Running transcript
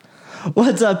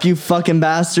What's up, you fucking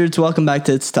bastards? Welcome back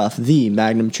to It's Tough, the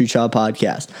Magnum True Child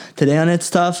podcast. Today on It's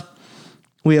Tough,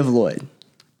 we have Lloyd.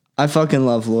 I fucking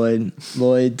love Lloyd.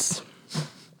 Lloyd's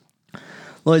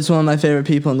one of my favorite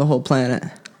people on the whole planet.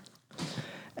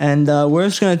 And we're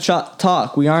just going to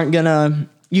talk. We aren't going to...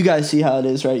 You guys see how it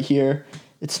is right here.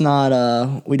 It's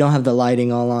not... we don't have the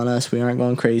lighting all on us. We aren't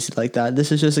going crazy like that.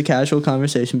 This is just a casual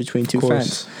conversation between two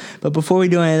friends. But before we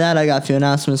do any of that, I got a few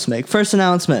announcements to make. First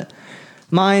announcement.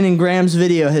 Mine and Graham's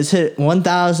video has hit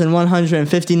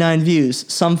 1,159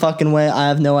 views. Some fucking way. I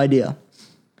have no idea.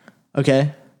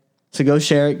 Okay? So go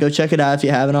share it. Go check it out if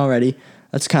you haven't already.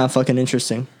 That's kind of fucking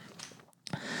interesting.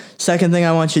 Second thing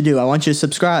I want you to do, I want you to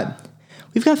subscribe.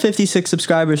 We've got 56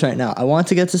 subscribers right now. I want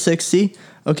to get to 60.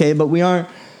 Okay, but we aren't...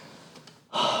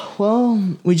 Well,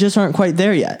 we just aren't quite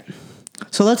there yet.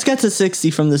 So let's get to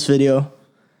 60 from this video.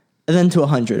 And then to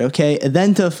 100, okay? And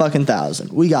then to a fucking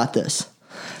 1,000. We got this.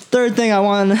 Third thing I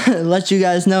want to let you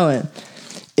guys know it.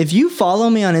 If you follow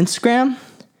me on Instagram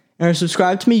or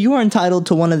subscribe to me, you are entitled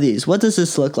to one of these. What does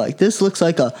this look like? This looks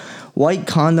like a white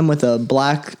condom with a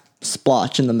black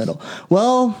splotch in the middle.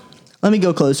 Well, let me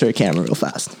go closer to camera real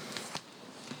fast.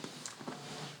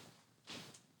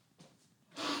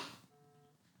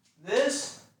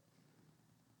 This?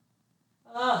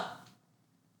 Fuck.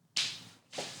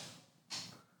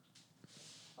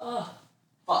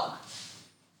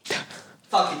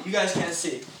 Fuck it, you guys can't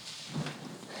see.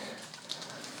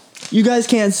 You guys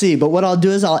can't see, but what I'll do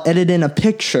is I'll edit in a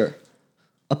picture.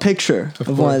 A picture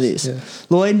of one of these. Yeah.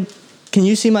 Lloyd, can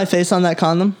you see my face on that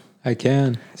condom? I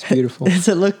can. It's beautiful. Does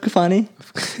it look funny?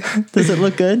 Does it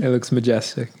look good? It looks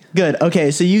majestic. Good.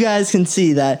 Okay, so you guys can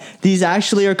see that these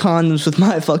actually are condoms with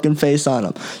my fucking face on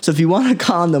them. So if you want a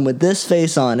condom with this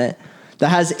face on it, that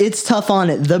has It's Tough on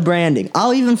it, the branding,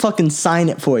 I'll even fucking sign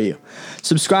it for you.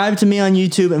 Subscribe to me on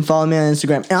YouTube and follow me on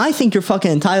Instagram. And I think you're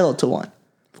fucking entitled to one.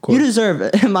 Of course. You deserve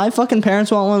it. My fucking parents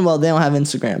want one. Well, they don't have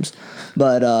Instagrams.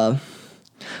 But,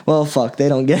 well, fuck, they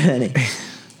don't get any.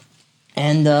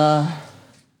 And,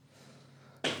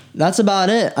 that's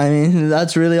about it. I mean,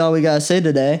 that's really all we gotta say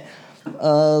today.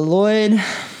 Lloyd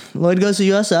goes to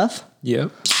USF.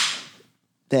 Yep.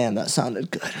 Damn, that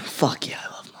sounded good. Fuck yeah, I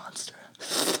love Monster.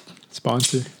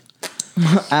 Sponsor.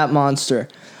 At Monster.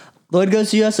 Lloyd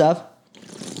goes to USF.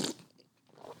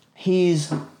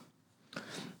 He's...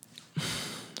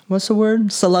 What's the word?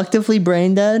 Selectively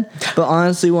brain dead. But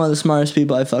honestly, one of the smartest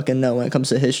people I fucking know when it comes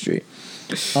to history.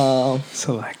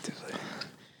 Selectively.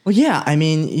 Well, yeah, I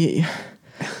mean...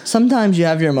 Sometimes you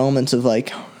have your moments of,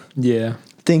 like... Yeah.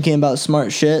 Thinking about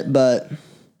smart shit, but...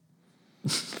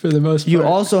 For the most part. You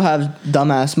also have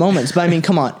dumbass moments. But, I mean,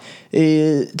 come on.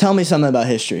 Tell me something about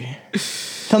history.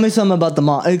 Tell me something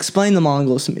about explain the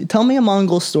Mongols to me. Tell me a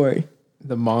Mongol story.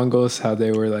 The Mongols, how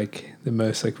they were, like, the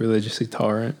most, like, religiously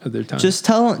tolerant of their time. Just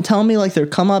tell me, like, their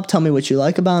come up. Tell me what you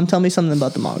like about them. Tell me something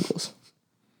about the Mongols.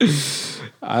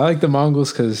 I like the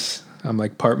Mongols because I'm,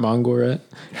 like, part Mongol, right?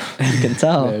 You can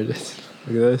tell. There it is.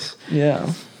 Look at this.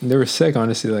 Yeah. And they were sick,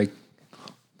 honestly. Like,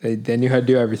 they knew how to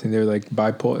do everything. They were, like,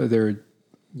 bipolar. They were,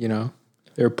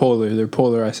 they were polar. They're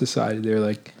polarized society. They were,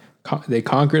 like, they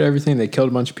conquered everything. They killed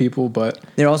a bunch of people, but...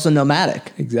 They're also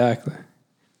nomadic. Exactly.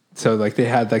 So, like, they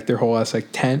had, like, their whole ass, like,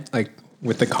 tent, like,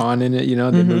 with the Khan in it,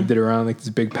 They moved it around, like, this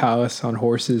big palace on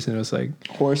horses, and it was, like...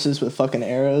 Horses with fucking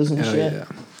arrows and shit. Yeah.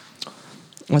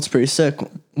 That's pretty sick.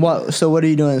 So what are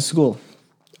you doing in school?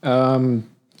 Trying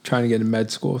to get in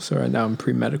med school, so right now I'm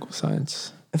pre-medical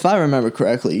science. If I remember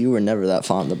correctly, you were never that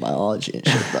fond of biology and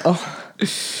shit, though.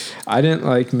 I didn't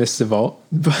like Miss DeVault,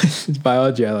 but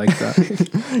biology I like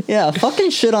that. Yeah, fucking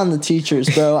shit on the teachers,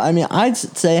 bro. I mean, I'd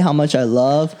say how much I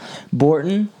love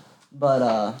Borton,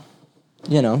 but,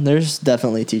 there's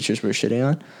definitely teachers we're shitting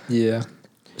on. Yeah.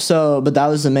 So, but that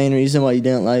was the main reason why you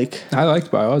didn't like... I liked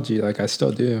biology, like I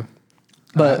still do.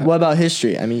 But what about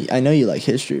history? I mean, I know you like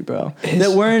history, bro.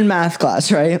 That we're in math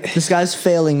class, right? This guy's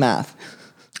failing math.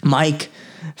 Mike,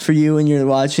 for you when you're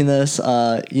watching this,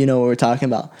 you know what we're talking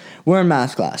about. We're in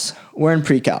math class. We're in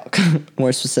pre-calc,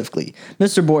 more specifically.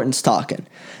 Mr. Borton's talking.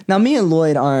 Now, me and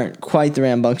Lloyd aren't quite the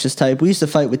rambunctious type. We used to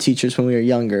fight with teachers when we were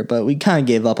younger, but we kind of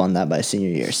gave up on that by senior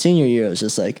year. Senior year, it was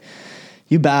just like,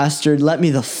 you bastard, let me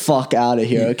the fuck out of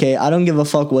here, okay? I don't give a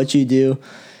fuck what you do.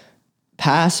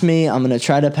 Pass me. I'm going to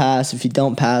try to pass. If you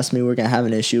don't pass me, we're going to have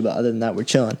an issue. But other than that, we're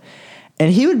chilling.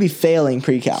 And he would be failing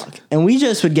pre-calc. And we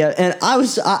just would get... And I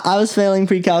was failing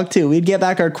pre-calc too. We'd get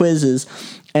back our quizzes.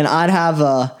 And I'd have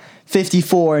a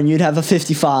 54 and you'd have a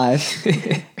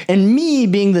 55. And me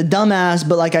being the dumbass,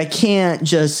 but like I can't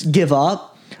just give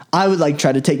up. I would like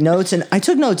try to take notes. And I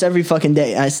took notes every fucking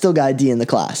day. And I still got a D in the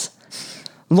class.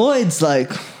 Lloyd's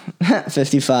like,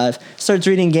 55. Starts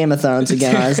reading Game of Thrones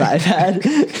again on his iPad.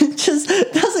 Just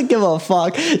doesn't give a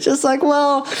fuck. Just like,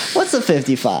 well, what's a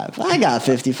 55? I got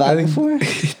 55 before.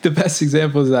 The best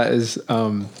example of that is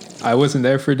I wasn't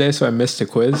there for a day, so I missed a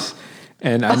quiz.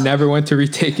 And I never went to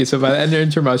retake it. So by the end of the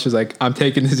interim, I was just like, I'm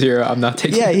taking the 0. I'm not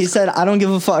taking Yeah, it. he said, I don't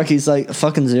give a fuck. He's like,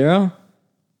 fucking 0?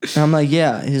 And I'm like,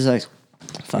 yeah. He's like,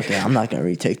 fuck it. I'm not going to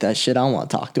retake that shit. I don't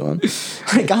want to talk to him.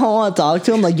 Like, I don't want to talk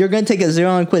to him. Like, you're going to take a 0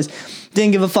 on a quiz.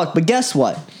 Didn't give a fuck. But guess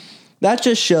what? That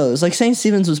just shows. Like, St.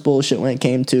 Stephen's was bullshit when it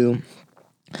came to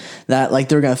that, like,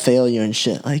 they're going to fail you and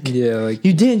shit. Like, Yeah, like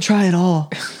you didn't try at all.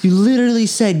 You literally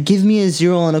said, give me a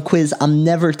 0 on a quiz. I'm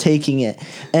never taking it.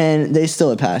 And they still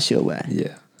would pass you away.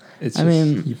 yeah. It's I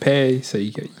mean, you pay so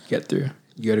you get through.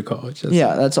 You go to college.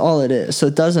 That's all it is. So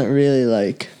it doesn't really,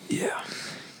 like,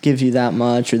 give you that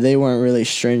much, or they weren't really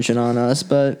stringent on us,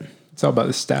 but it's all about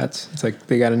the stats. It's like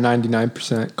they got a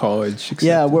 99% college acceptance.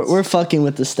 yeah, we're fucking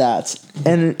with the stats.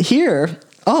 And here,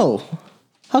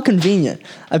 how convenient.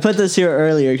 I put this here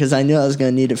earlier because I knew I was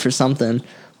going to need it for something.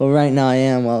 Well, right now I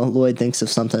am while Lloyd thinks of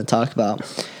something to talk about.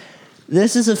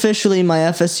 This is officially my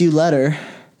FSU letter,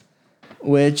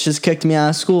 which has kicked me out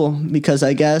of school because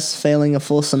I guess failing a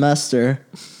full semester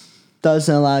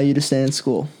doesn't allow you to stay in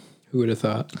school. Who would have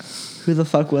thought? Who the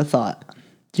fuck would have thought?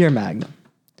 Dear Magnum,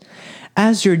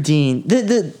 as your dean,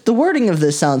 the wording of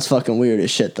this sounds fucking weird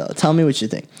as shit, though. Tell me what you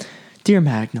think. Dear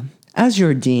Magnum, as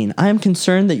your dean, I am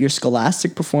concerned that your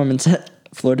scholastic performance at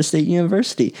Florida State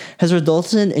University has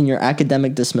resulted in your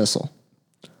academic dismissal.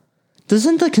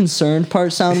 Doesn't the concerned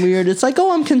part sound weird? It's like,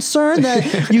 I'm concerned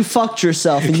that you fucked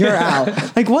yourself and you're out.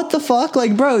 Like, what the fuck?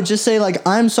 Like, bro, just say, like,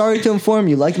 I'm sorry to inform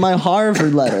you, like my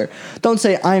Harvard letter. Don't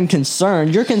say, I'm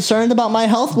concerned. You're concerned about my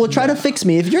health? Well, try to fix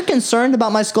me. If you're concerned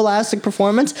about my scholastic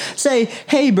performance, say,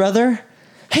 hey, brother,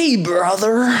 we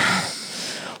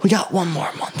got one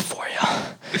more month for you.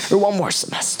 Or one more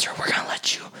semester. We're going to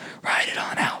let you ride it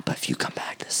on out. But if you come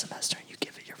back this semester and you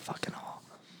give it your fucking all,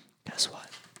 guess what?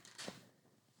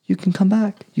 You can come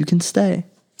back. You can stay.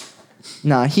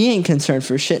 Nah, he ain't concerned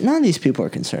for shit. None of these people are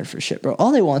concerned for shit, bro.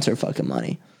 All they want are fucking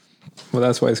money. Well,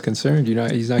 that's why he's concerned.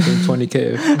 He's not getting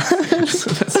 20K.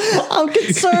 I'm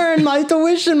concerned. My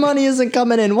tuition money isn't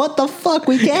coming in. What the fuck?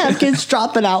 We can't have kids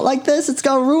dropping out like this. It's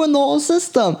going to ruin the whole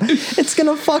system. It's going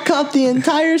to fuck up the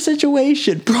entire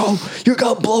situation. Bro, you're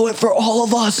going to blow it for all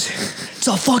of us. It's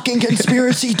a fucking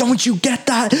conspiracy. Don't you get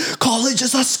that? College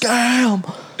is a scam.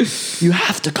 You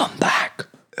have to come back.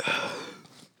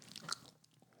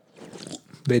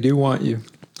 They do want you.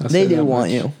 They do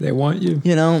want you. They want you.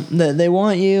 You know, they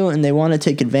want you, and they want to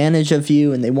take advantage of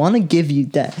you, and they want to give you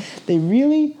debt. They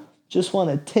really just want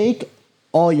to take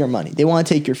all your money. They want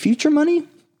to take your future money.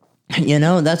 You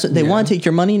know, that's what they want to take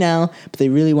your money now, but they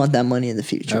really want that money in the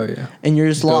future. Oh, yeah. And you're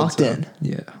just locked in.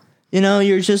 Yeah. You know,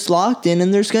 you're just locked in,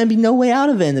 and there's going to be no way out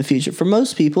of it in the future. For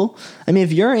most people, I mean,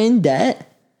 if you're in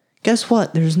debt, guess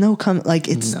what? There's no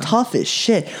it's tough as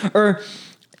shit. Or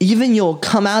even you'll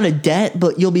come out of debt,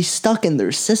 but you'll be stuck in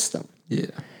their system. Yeah.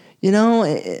 You know,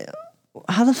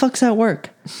 how the fuck's that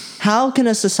work? How can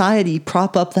a society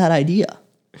prop up that idea?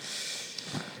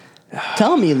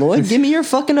 Tell me, Lloyd. Give me your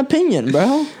fucking opinion,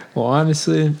 bro. Well,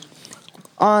 honestly,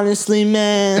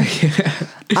 man.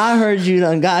 I heard you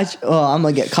done got you. Oh, I'm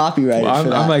going to get copyrighted for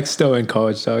that. I'm like still in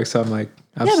college, dog. So I'm like,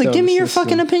 but give me your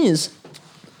fucking opinions.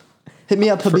 Hit me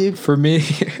up, Habib. For me,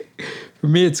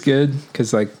 it's good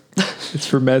because like it's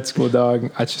for med school,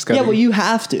 dog. I just got you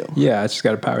have to. Yeah, I just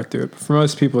got to power through it. But for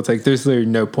most people, it's like there's literally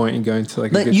no point in going to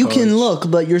like. But you can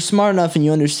look, but you're smart enough and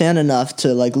you understand enough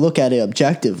to like look at it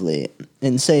objectively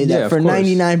and say that for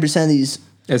 99% of these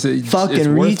fucking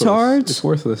retards, it's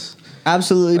worthless.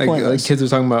 Absolutely pointless. Like kids are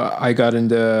talking about, I got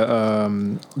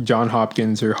into John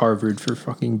Hopkins or Harvard for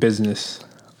fucking business,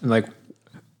 and like,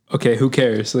 okay, who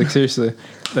cares? Like seriously,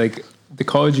 like. The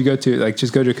college you go to, like,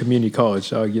 just go to a community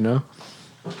college, dog, you know?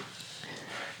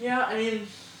 Yeah, I mean...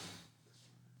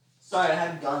 Sorry, I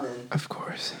had a gun in. Of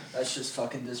course. That's just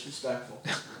fucking disrespectful.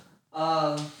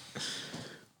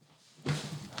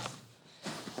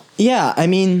 Yeah, I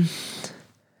mean...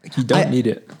 You don't need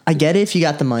it. I get it if you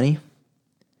got the money.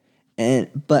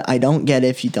 But I don't get it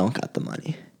if you don't got the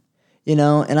money. You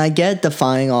know, and I get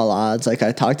defying all odds, like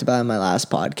I talked about in my last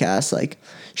podcast. Like,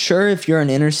 sure, if you're an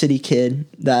inner city kid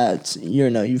that's, you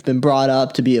know, you've been brought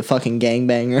up to be a fucking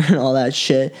gangbanger and all that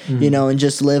shit, you know, and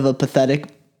just live a pathetic,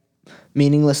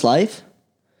 meaningless life,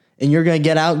 and you're going to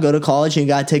get out, go to college, and you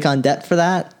got to take on debt for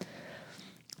that.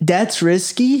 Debt's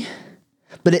risky,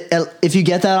 but if you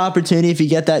get that opportunity, if you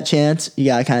get that chance, you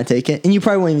got to kind of take it. And you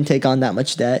probably won't even take on that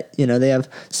much debt. You know, they have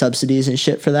subsidies and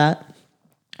shit for that.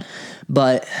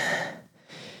 But...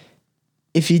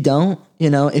 if you don't,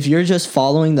 if you're just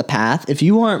following the path, if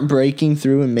you aren't breaking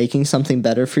through and making something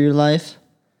better for your life,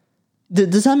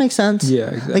 does that make sense? Yeah,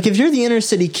 exactly. Like if you're the inner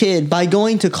city kid, by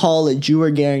going to college, you are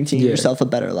guaranteeing yourself a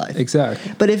better life.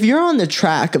 Exactly. But if you're on the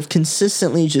track of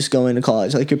consistently just going to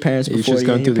college, like your parents before just you,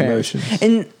 going and through your the parents, motions.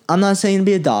 and I'm not saying to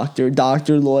be a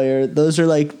doctor, lawyer, those are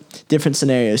like different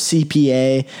scenarios,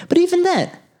 CPA, but even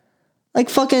then, like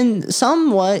fucking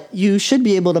somewhat, you should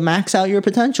be able to max out your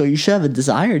potential. You should have a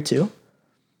desire to.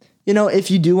 If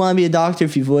you do want to be a doctor,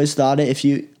 if you've always thought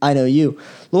it, I know you.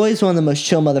 Lloyd's one of the most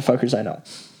chill motherfuckers I know.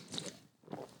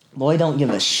 Lloyd don't give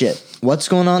a shit what's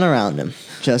going on around him,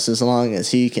 just as long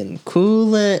as he can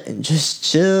cool it and just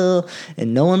chill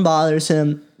and no one bothers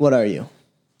him. What are you?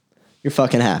 You're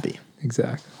fucking happy.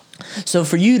 Exactly. So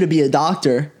for you to be a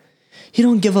doctor, you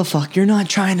don't give a fuck. You're not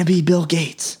trying to be Bill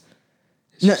Gates.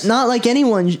 Not like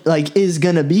anyone is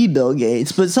gonna be Bill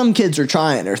Gates, but some kids are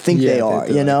trying or think they are,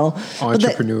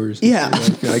 entrepreneurs. Yeah,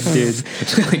 like dude,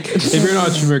 if you're an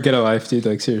entrepreneur, get a life, dude.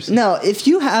 Like seriously. No, if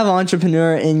you have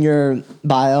entrepreneur in your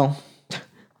bio,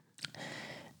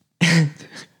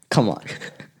 come on,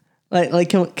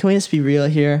 can we just be real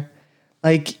here?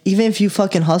 Like even if you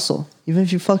fucking hustle, even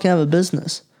if you fucking have a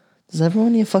business, does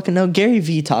everyone you fucking know? Gary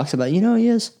Vee talks about. You know who he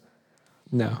is?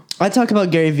 No. I talk about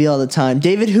Gary Vee all the time.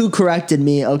 David, who corrected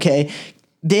me, okay?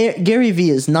 Gary Vee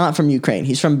is not from Ukraine.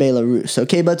 He's from Belarus,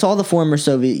 okay? But it's all the former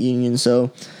Soviet Union, so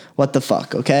what the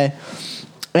fuck, okay?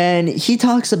 And he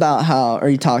talks about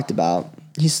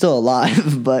he's still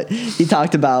alive, but he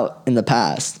talked about in the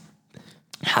past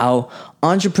how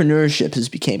entrepreneurship has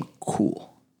become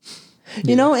cool. And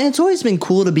it's always been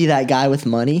cool to be that guy with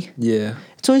money. Yeah.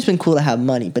 It's always been cool to have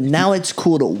money, but now it's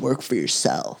cool to work for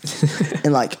yourself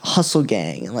and like hustle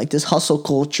gang and like this hustle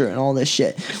culture and all this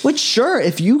shit. Which sure,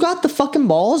 if you got the fucking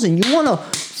balls and you want to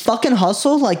fucking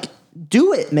hustle, like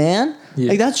do it, man. Yeah.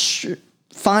 Like that's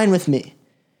fine with me.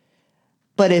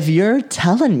 But if you're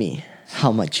telling me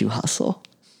how much you hustle,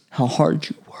 how hard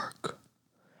you work,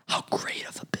 how great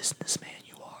of a businessman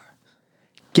you are,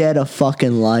 get a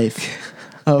fucking life,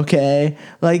 okay?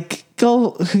 Like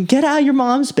go get out of your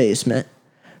mom's basement.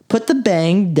 Put the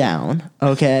bang down,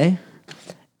 okay,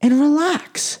 and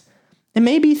relax. And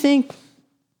maybe think,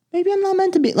 maybe I'm not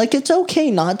meant to be. Like, it's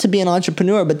okay not to be an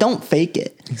entrepreneur, but don't fake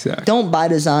it. Exactly. Don't buy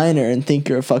designer and think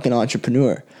you're a fucking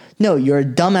entrepreneur. No, you're a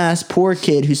dumbass poor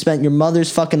kid who spent your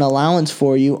mother's fucking allowance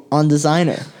for you on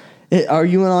designer. Are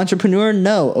you an entrepreneur?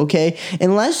 No, okay?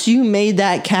 Unless you made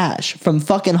that cash from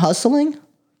fucking hustling,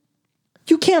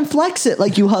 you can't flex it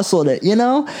like you hustled it,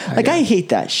 I hate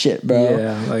that shit, bro.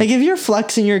 Yeah, like if you're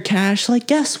flexing your cash, like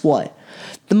guess what?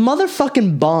 The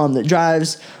motherfucking bum that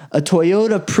drives a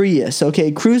Toyota Prius,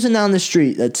 okay, cruising down the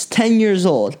street that's 10 years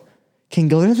old, can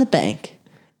go to the bank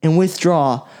and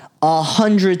withdraw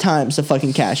 100 times the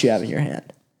fucking cash you have in your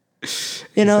hand.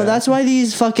 Exactly. That's why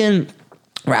these fucking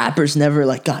rappers never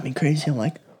got me crazy. I'm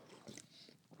like,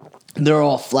 they're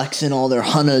all flexing all their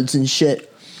hundreds and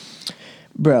shit.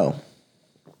 Bro.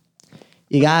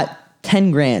 You got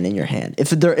 10 grand in your hand. If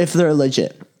they're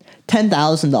legit,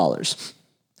 $10,000.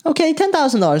 Okay,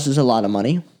 $10,000 is a lot of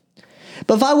money.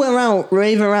 But if I went around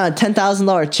raving around a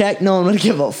 $10,000 check, no one would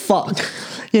give a fuck,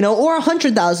 or a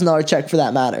 $100,000 check for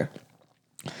that matter.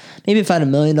 Maybe if I had $1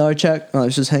 million check, and I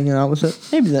was just hanging out with it.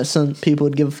 Maybe that some people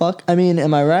would give a fuck. I mean,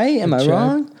 am I right? Am I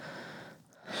wrong?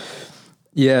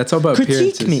 Yeah, it's all about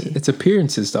critique appearances. Me. It's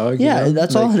appearances, dog. Yeah,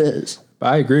 that's all it is.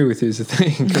 But I agree with you is the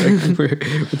thing. We're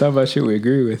talking about shit we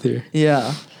agree with here.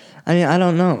 Yeah. I mean, I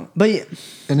don't know. But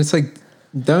and it's like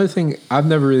the other thing, I've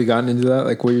never really gotten into that,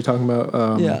 like what you're talking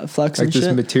about. Flexing like this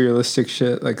shit. Materialistic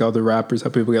shit, like all the rappers,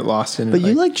 how people get lost in it. But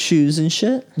you like shoes and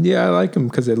shit? Yeah, I like them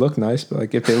because they look nice. But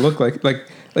like if they look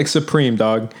like Supreme,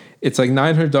 dog, it's like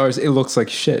 $900. It looks like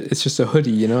shit. It's just a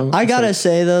hoodie, I gotta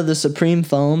say though, the Supreme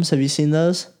foams, have you seen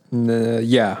those?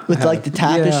 Yeah, with like the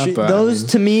tapestry, yeah, those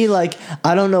to me, like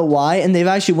I don't know why, and they've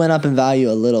actually went up in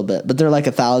value a little bit, but they're like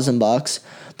 $1,000.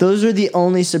 Those are the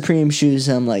only Supreme shoes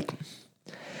I'm like,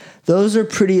 those are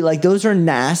pretty, like those are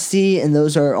nasty, and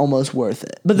those are almost worth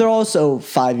it. But they're also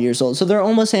 5 years old, so they're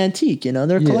almost antique.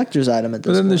 They're a collector's item at this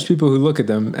point. But then there's people who look at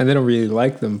them and they don't really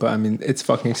like them, but I mean, it's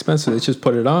fucking expensive. They just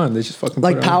put it on. They just fucking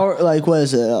like put it power. On. Like what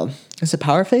is it? Is it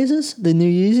Power Phases? The new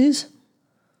Yeezys?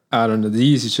 I don't know.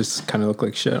 The Yeezys just kind of look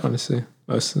like shit, honestly.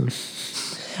 Most of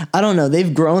them. I don't know.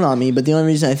 They've grown on me, but the only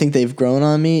reason I think they've grown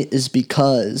on me is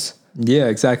because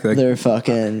exactly. Like, they're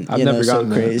fucking I've never so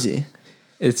gotten crazy.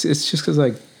 It's just because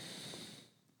I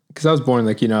was born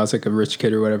I was like a rich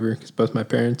kid or whatever because both my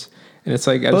parents, and it's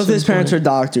like both his parents are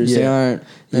doctors. They aren't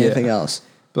anything else.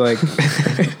 But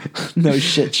like no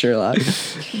shit, Sherlock.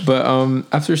 But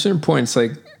after a certain point, it's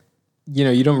like you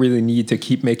know, you don't really need to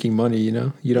keep making money, you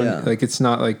know? You don't Yeah. like it's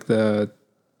not the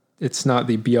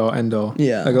be all end all.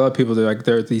 Yeah. Like a lot of people,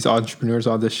 they're these entrepreneurs,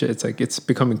 all this shit. It's like it's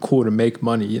becoming cool to make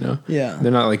money, you know? Yeah.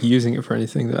 They're not like using it for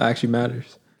anything that actually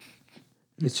matters.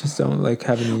 It's just don't like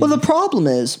have any. Well, the problem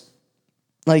is,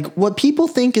 like, what people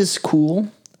think is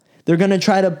cool, they're going to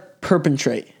try to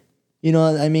perpetrate. You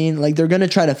know what I mean? Like, they're going to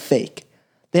try to fake.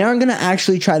 They aren't going to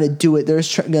actually try to do it. They're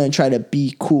going to try to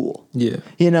be cool. Yeah.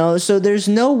 You know? So there's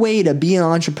no way to be an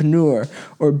entrepreneur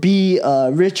or be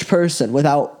a rich person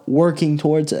without working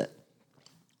towards it.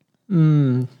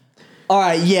 All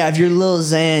right, yeah, if you're Lil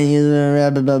Xan, you're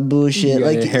rap about bullshit. You got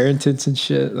Like, inheritance and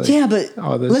shit. Like, yeah, but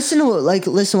all this. listen to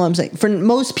what I'm saying. For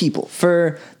most people,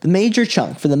 for the major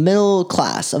chunk, for the middle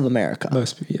class of America,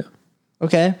 Most people, yeah.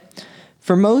 okay?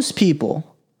 For most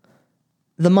people,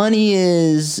 the money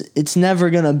it's never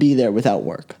going to be there without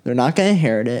work. They're not going to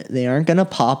inherit it. They aren't going to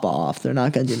pop off. They're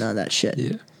not going to do none of that shit.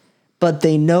 Yeah. But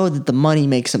they know that the money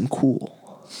makes them cool.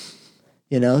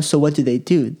 You know? So what do?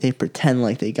 They pretend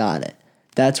like they got it.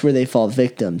 That's where they fall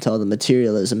victim to all the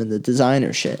materialism and the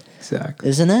designer shit. Exactly.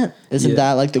 Isn't it? Isn't Yeah.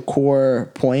 that like the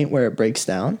core point where it breaks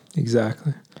down?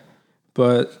 Exactly.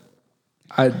 But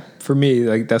for me,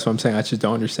 like, that's what I'm saying. I just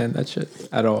don't understand that shit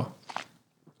at all.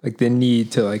 Like, the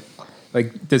need to like,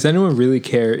 does anyone really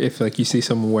care if, like, you see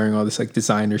someone wearing all this, like,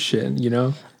 designer shit, you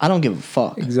know? I don't give a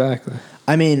fuck. Exactly.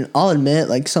 I mean, I'll admit,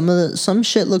 like, some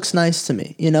shit looks nice to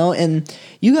me, you know? And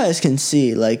you guys can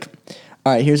see, like,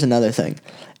 all right, here's another thing.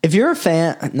 If you're not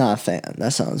a fan,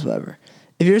 that sounds whatever.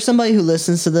 If you're somebody who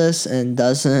listens to this and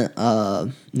doesn't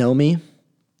know me,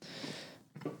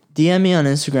 DM me on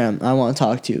Instagram. I want to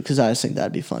talk to you because I just think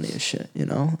that'd be funny as shit, you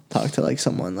know? Talk to, like,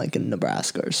 someone, like, in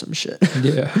Nebraska or some shit.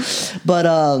 Yeah.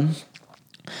 But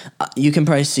you can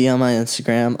probably see on my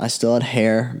Instagram, I still had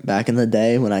hair back in the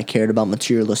day when I cared about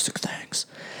materialistic things.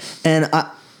 And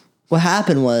what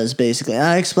happened was, basically,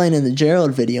 I explained in the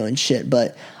Gerald video and shit,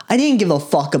 but I didn't give a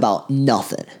fuck about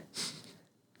nothing.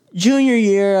 Junior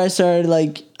year, I started,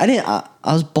 like, I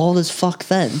was bald as fuck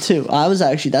then, too.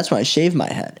 That's when I shaved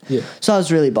my head. Yeah. So I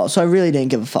was really bald, so I really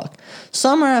didn't give a fuck.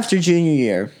 Summer after junior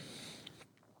year,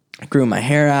 I grew my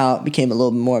hair out, became a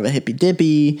little bit more of a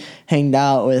hippy-dippy, hanged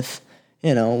out with,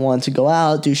 you know, wanted to go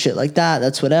out, do shit like that,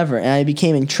 that's whatever. And I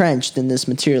became entrenched in this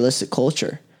materialistic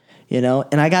culture, you know,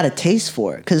 and I got a taste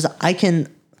for it because I can,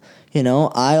 you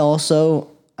know, I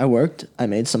worked, I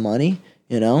made some money,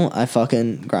 you know, I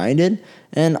fucking grinded,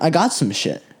 and I got some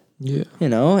shit. Yeah. You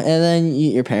know, and then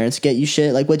your parents get you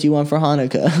shit. Like, what do you want for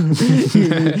Hanukkah?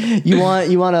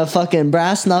 you want a fucking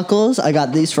brass knuckles? I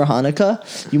got these for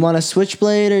Hanukkah. You want a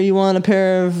switchblade, or you want a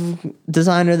pair of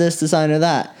designer this, designer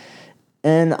that?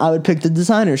 And I would pick the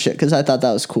designer shit because I thought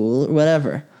that was cool or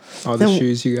whatever. All the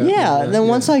shoes you got. Yeah. Then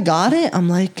once I got it, I'm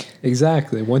like,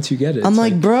 exactly. Once you get it, I'm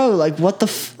like, bro, like, what the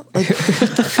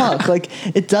fuck? Like,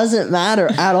 it doesn't matter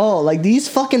at all. Like, this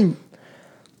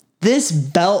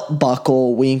belt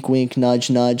buckle, wink, wink,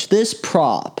 nudge, nudge, this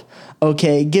prop,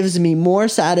 okay, gives me more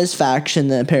satisfaction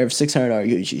than a pair of $600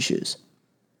 Gucci shoes.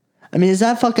 I mean, is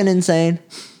that fucking insane?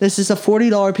 This is a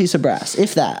 $40 piece of brass,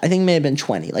 if that. I think it may have been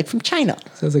 20, like, from China.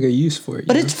 sounds like a use for it.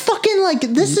 But it's fucking, like,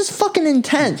 this is fucking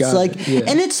intense. Like, it, yeah.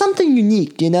 And it's something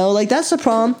unique, you know? Like, that's the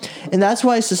problem. And that's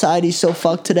why society's so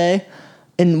fucked today.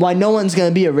 And why no one's going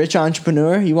to be a rich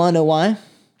entrepreneur. You want to know why?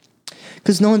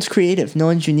 Because no one's creative. No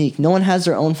one's unique. No one has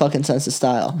their own fucking sense of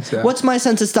style. Exactly. What's my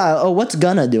sense of style? Oh, what's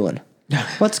Gunna doing?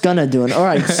 What's Gunna doing? All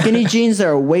right, skinny jeans that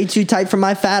are way too tight for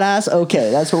my fat ass. Okay,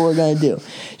 that's what we're going to do.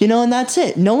 You know, and that's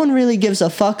it. No one really gives a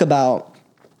fuck about,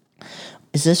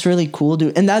 is this really cool,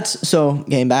 dude? And that's, so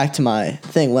getting back to my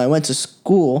thing, when I went to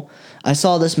school, I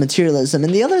saw this materialism.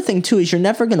 And the other thing, too, is you're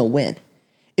never going to win.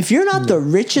 If you're not the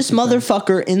richest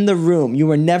motherfucker in the room, you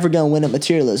are never going to win at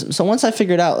materialism. So once I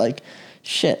figured out, like,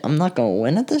 shit, I'm not going to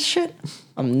win at this shit.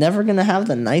 I'm never going to have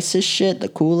the nicest shit, the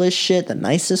coolest shit, the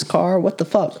nicest car. What the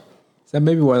fuck? Is that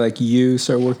maybe why, like, you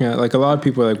start working out? Like, a lot of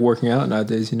people are, like, working out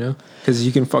nowadays, you know? Because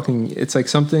you can fucking, it's like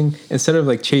something, instead of,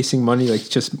 like, chasing money, like,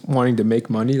 just wanting to make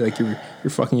money, like, you're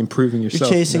fucking improving yourself.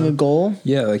 You're chasing a goal?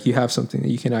 Yeah, like, you have something that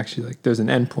you can actually, like, there's an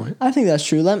end point. I think that's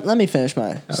true. Let me finish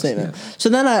my statement. Yeah. So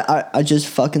then I just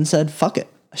fucking said, fuck it.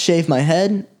 I shaved my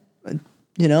head,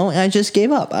 you know, and I just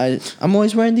gave up. I'm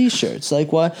always wearing these shirts.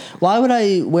 Like, why would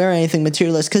I wear anything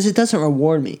materialist? Because it doesn't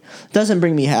reward me. It doesn't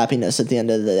bring me happiness at the end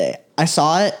of the day. I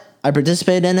saw it. I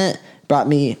participated in it. Brought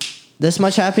me this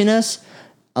much happiness.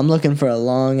 I'm looking for a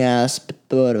long-ass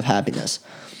boat of happiness.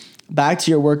 Back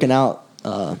to your working out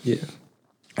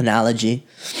analogy.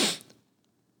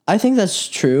 I think that's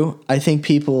true. I think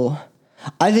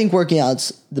working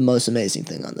out's the most amazing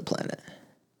thing on the planet.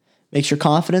 Makes your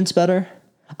confidence better.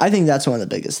 I think that's one of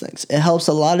the biggest things. It helps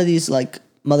a lot of these like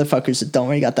motherfuckers that don't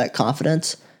really got that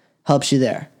confidence, helps you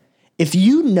there. If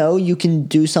you know you can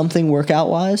do something workout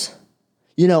wise,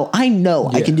 you know, I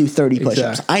can do 30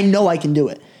 push-ups. Exactly. I know I can do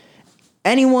it.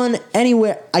 Anyone,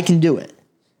 anywhere, I can do it.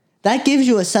 That gives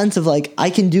you a sense of like, I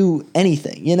can do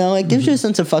anything, you know? It gives you a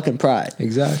sense of fucking pride.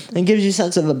 Exactly. It gives you a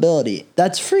sense of ability.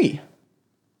 That's free.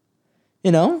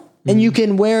 You know? And you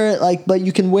can wear it like, but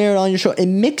you can wear it on your shoulder. It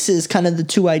mixes kind of the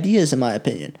two ideas, in my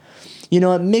opinion. You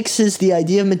know, it mixes the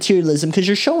idea of materialism because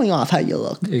you're showing off how you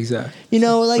look. Exactly. You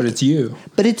know, like, but it's you.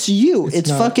 But it's you. It's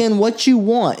not, fucking what you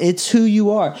want. It's who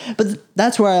you are. But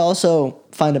that's where I also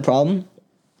find a problem.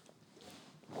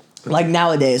 Like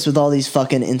nowadays with all these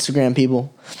fucking Instagram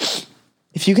people,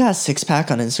 if you got a six pack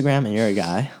on Instagram and you're a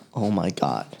guy, oh my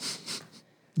God.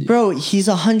 Yeah. Bro, he's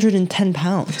 110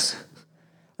 pounds.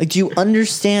 Like, do you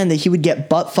understand that he would get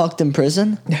butt fucked in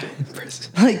prison? In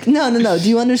prison. Like, no. Do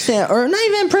you understand? Or not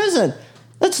even in prison.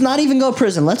 Let's not even go to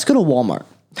prison. Let's go to Walmart.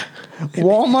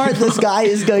 Walmart, this guy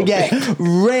is going to get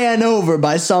ran over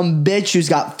by some bitch who's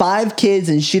got 5 kids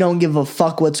and she don't give a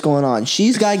fuck what's going on.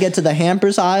 She's got to get to the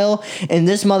hampers aisle and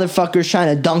this motherfucker's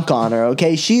trying to dunk on her,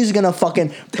 okay? She's going to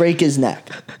fucking break his neck.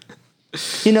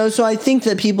 You know, so I think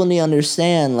that people need to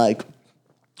understand, like,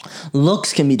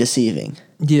 looks can be deceiving.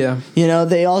 Yeah. You know,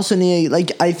 they also need,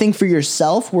 like, I think for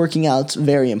yourself, working out's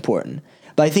very important.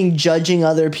 But I think judging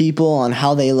other people on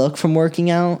how they look from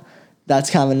working out, that's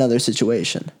kind of another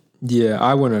situation. Yeah,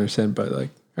 I wouldn't understand, but, like,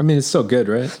 I mean, it's still good,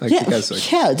 right? Like, Yeah, you guys,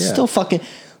 like, it's still fucking,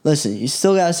 listen, you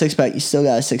still got a six-pack, you still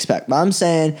got a six-pack. But I'm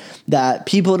saying that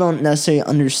people don't necessarily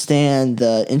understand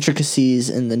the intricacies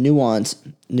and the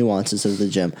nuances of the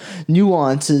gym.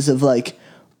 Nuances of, like,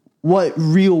 what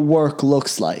real work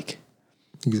looks like.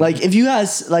 Exactly. Like, if you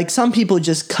guys, like, some people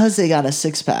just because they got a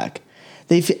six-pack,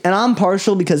 and I'm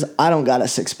partial because I don't got a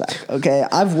six-pack, okay?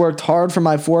 I've worked hard for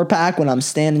my 4-pack when I'm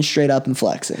standing straight up and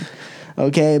flexing,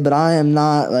 okay? But I am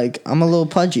not, like, I'm a little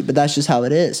pudgy, but that's just how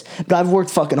it is. But I've worked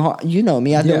fucking hard. You know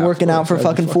me. I've been working out for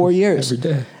fucking 4 years.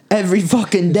 Every day. Every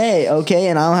fucking day, okay?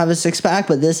 And I don't have a six-pack,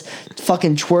 but this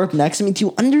fucking twerp next to me, do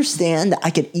you understand that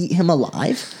I could eat him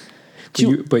alive?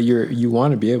 But you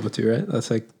want to be able to, right?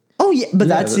 That's like... Oh, yeah, but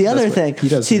that's the other thing.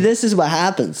 See, this is what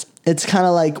happens. It's kind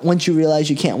of like once you realize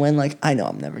you can't win, like, I know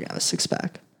I'm never going to have a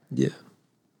six-pack. Yeah.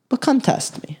 But come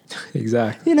test me.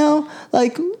 Exactly. You know,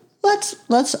 like,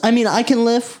 let's, I mean, I can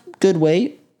lift good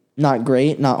weight. Not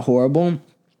great, not horrible.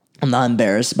 I'm not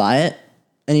embarrassed by it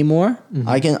anymore. Mm-hmm.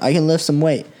 I can lift some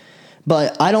weight.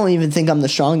 But I don't even think I'm the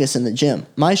strongest in the gym.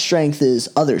 My strength is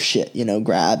other shit, you know,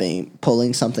 grabbing,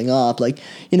 pulling something up, like,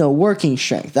 you know, working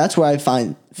strength. That's where I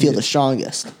feel the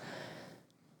strongest.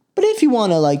 But if you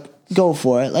want to, like, go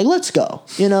for it, like, let's go,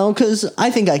 you know, because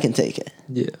I think I can take it.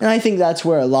 Yeah. And I think that's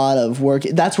where a lot of work,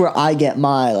 that's where I get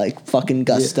my, like, fucking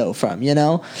gusto from, you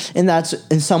know? And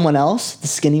someone else, the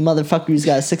skinny motherfucker who's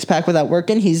got a six-pack without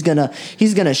working, he's gonna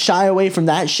shy away from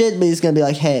that shit, but he's gonna be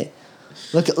like, hey,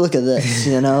 look at this,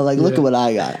 you know? Like, look at what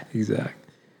I got. Exactly.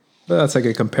 But that's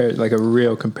like a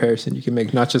real comparison you can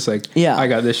make, not just like, I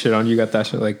got this shit on, you got that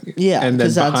shit, like, and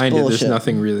then behind it, there's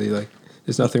nothing really, like,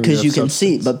 there's nothing because you can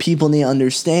see, but people need to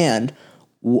understand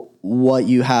what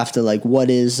you have to, like,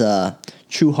 what is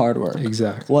true hard work,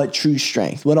 exactly, what true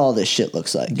strength, what all this shit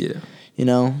looks like. Yeah, you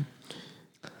know,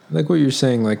 like what you're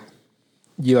saying, like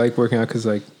you like working out because,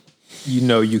 like, you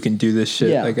know you can do this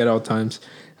shit like at all times.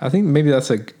 I think maybe that's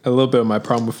like a little bit of my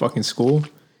problem with fucking school,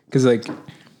 because like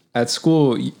at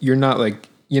school you're not like,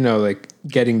 you know, like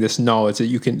getting this knowledge that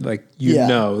you can, like,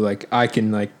 know, like I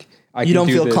can, like. You don't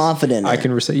feel confident. I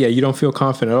can recite. Yeah, you don't feel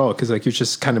confident at all because, like, you're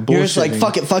just kind of bullshitting. You're just like,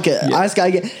 fuck it. Yeah. I just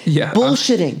gotta get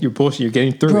bullshitting. You're bullshit. You're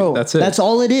getting through it. That's it. That's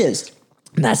all it is.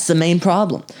 That's the main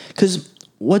problem. Because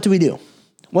what do we do?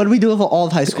 What do we do with all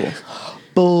of high school?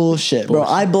 Bullshit, bro.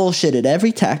 I bullshitted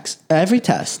every test, every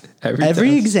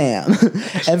exam,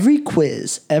 every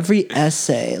quiz, every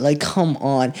essay. Like, come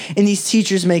on. And these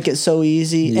teachers make it so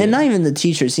easy. Yeah. And not even the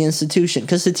teachers, the institution.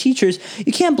 Because the teachers,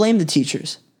 you can't blame the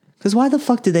teachers. Because why the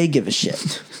fuck do they give a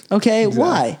shit? Okay, exactly.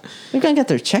 Why? They're going to get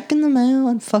their check in the mail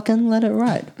and fucking let it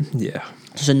ride. Yeah.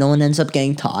 So no one ends up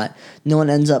getting taught. No one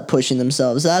ends up pushing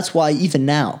themselves. That's why even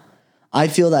now, I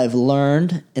feel that I've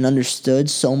learned and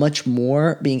understood so much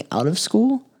more being out of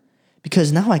school.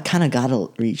 Because now I kind of got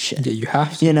to read shit. Yeah, you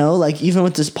have to. You know, like, even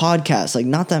with this podcast, like,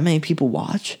 not that many people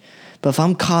watch. But if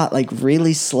I'm caught, like,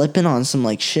 really slipping on some,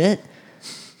 like, shit,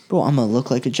 bro, I'm going to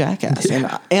look like a jackass.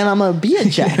 Yeah. And I'm going to be a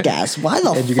jackass. Why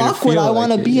the fuck would I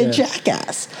want to be a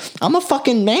jackass? I'm a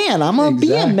fucking man. I'm going to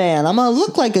be a man. I'm going to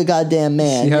look like a goddamn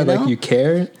man. See how, like, you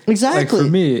care? Exactly. Like,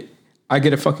 for me,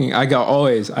 I got all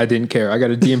A's. I didn't care. I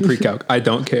got a D in pre-calc. I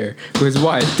don't care. Because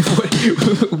why?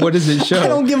 What does it show? I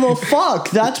don't give a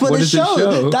fuck. That's what, What it does it shows.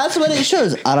 show? That's what it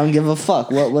shows. I don't give a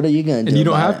fuck. What are you gonna do? And you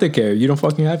don't about have to care. You don't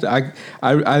fucking have to.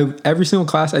 I every single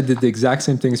class I did the exact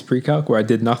same thing as pre-calc, where I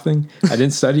did nothing. I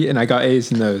didn't study and I got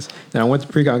A's in those. Then I went to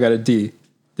pre-calc and got a D.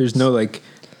 There's no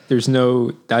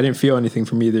I didn't feel anything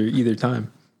from either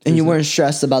time. And you weren't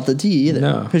stressed about the D either.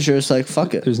 No. Because you're just like,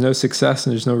 fuck it. There's no success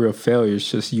and there's no real failure. It's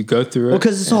just you go through it. Well,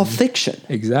 because it's all fiction.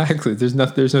 Exactly. There's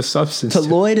no substance. To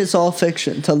Lloyd, it's all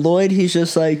fiction. To Lloyd, he's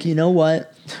just like, you know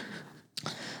what?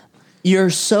 You're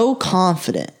so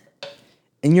confident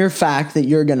in your fact that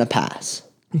you're going to pass.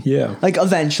 Yeah. Like,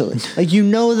 eventually. Like, you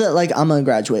know that, like, I'm going to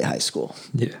graduate high school.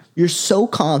 Yeah. You're so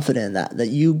confident in that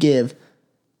you give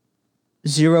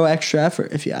zero extra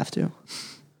effort if you have to.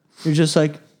 You're just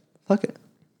like, fuck it.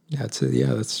 That's it.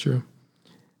 Yeah, that's true.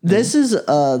 This is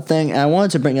a thing I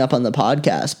wanted to bring up on the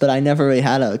podcast, but I never really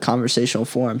had a conversational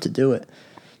forum to do it.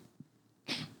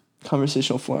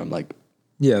 Conversational forum, like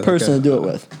person to do it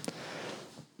with.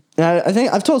 And I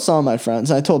think I've told some of my friends.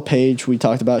 I told Paige, we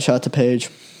talked about, shout out to Paige.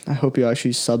 I hope you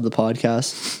actually sub the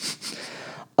podcast.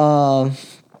 I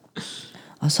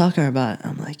was talking to her about it.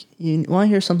 I'm like, you want to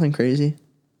hear something crazy?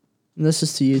 And this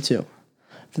is to you too.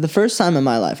 For the first time in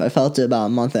my life, I felt it about a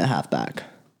month and a half back.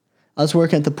 I was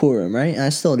working at the pool room, right? And I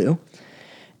still do.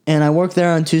 And I work there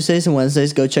on Tuesdays and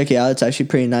Wednesdays. Go check it out. It's actually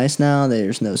pretty nice now.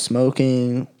 There's no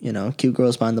smoking, cute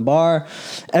girls behind the bar.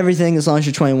 Everything, as long as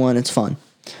you're 21, it's fun.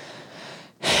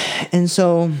 And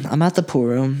so I'm at the pool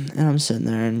room, and I'm sitting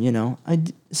there, and,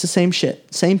 it's the same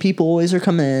shit. Same people always are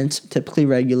coming in. It's typically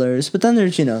regulars. But then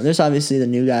there's obviously the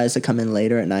new guys that come in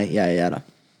later at night, yada, yada.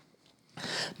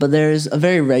 But there's a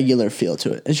very regular feel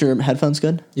to it. Is your headphones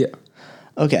good? Yeah.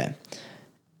 Okay.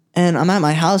 And I'm at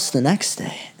my house the next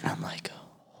day, and I'm like,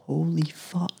 holy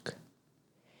fuck.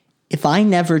 If I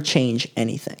never change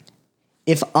anything,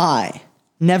 if I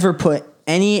never put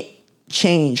any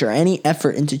change or any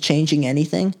effort into changing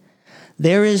anything,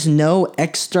 there is no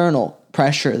external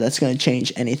pressure that's going to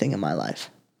change anything in my life.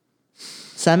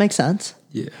 Does that make sense?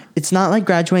 Yeah. It's not like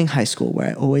graduating high school where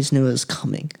I always knew it was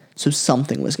coming, so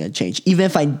something was going to change. Even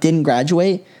if I didn't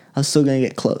graduate, I was still going to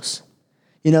get close.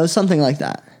 Something like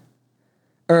that.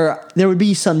 Or there would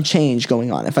be some change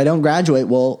going on. If I don't graduate,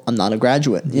 well, I'm not a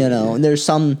graduate. And there's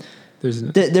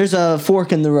there's a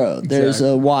fork in the road. Exactly. There's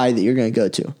a Y that you're going to go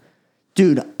to.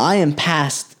 Dude, I am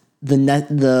past what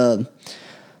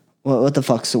the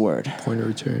fuck's the word? Point of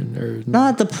return. Or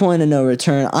not the point of no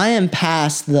return. I am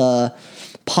past the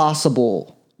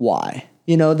possible Y.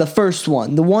 The first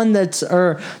one. The one that's,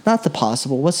 or not the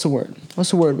possible. What's the word?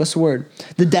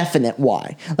 The definite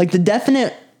Y. Like the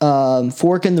definite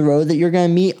fork in the road that you're going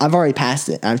to meet, I've already passed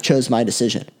it. I've chose my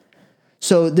decision.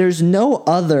 So there's no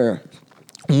other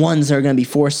ones that are going to be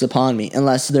forced upon me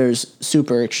unless there's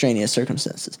super extraneous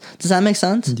circumstances. Does that make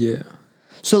sense? Yeah.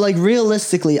 So like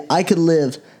realistically, I could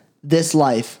live this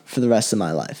life for the rest of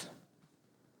my life.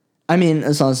 I mean,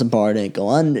 as long as the bar didn't go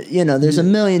under, there's a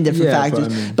million different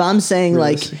factors. But I'm saying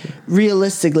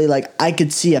realistically, I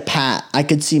could see I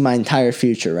could see my entire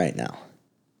future right now.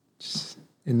 Just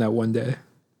in that one day.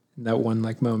 In that one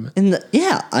moment.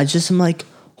 I just am like,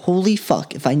 holy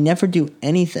fuck, if I never do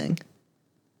anything,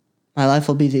 my life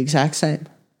will be the exact same.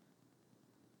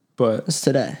 But as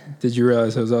today. Did you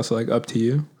realize it was also up to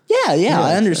you? Yeah,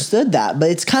 I understood that.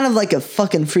 But it's kind of like a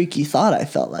fucking freaky thought, I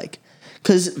felt like.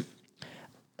 Because,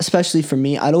 especially for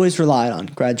me, I'd always relied on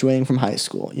graduating from high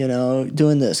school,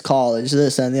 doing this, college,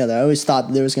 this and the other. I always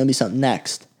thought there was going to be something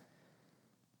next.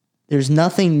 There's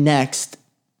nothing next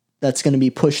that's going to be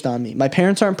pushed on me. My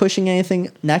parents aren't pushing anything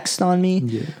next on me.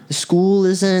 Yeah. The school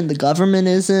isn't. The government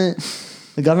isn't.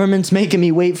 The government's making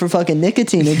me wait for fucking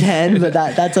nicotine again, but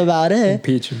that's about it.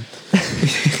 Impeach him.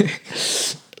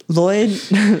 Lloyd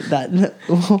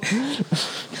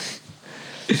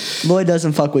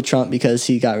doesn't fuck with Trump because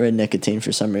he got rid of nicotine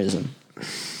for some reason.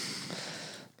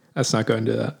 Let's not go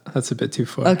into that. That's a bit too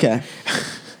far. Okay.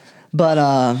 But,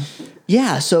 but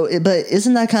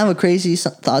isn't that kind of a crazy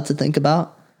thought to think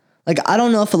about? Like, I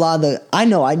don't know if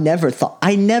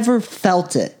I never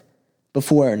felt it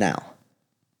before or now.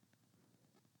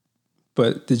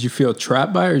 But did you feel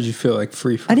trapped by it, or did you feel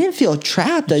free from it? I didn't feel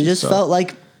trapped. I just felt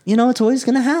like, it's always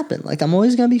going to happen. Like, I'm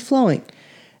always going to be flowing.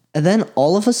 And then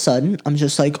all of a sudden, I'm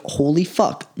just like, holy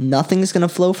fuck, nothing's going to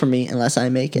flow for me unless I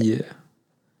make it. Yeah.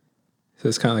 So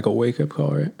it's kind of like a wake-up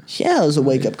call, right? Yeah, it was a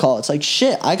wake-up call. It's like,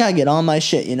 shit, I got to get on my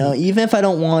shit, Even if I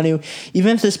don't want to,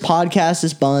 even if this podcast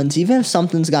is buns, even if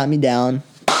something's got me down,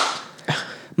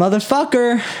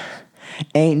 motherfucker,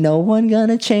 ain't no one going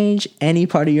to change any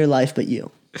part of your life but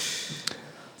you.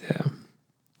 Yeah.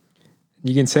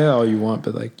 You can say that all you want,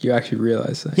 but like you actually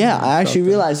realize that. Yeah, I actually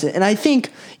realized it. And I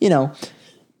think,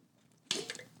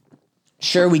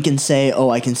 sure, we can say, oh,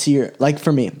 I can see your, like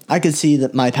for me, I could see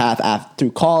that my path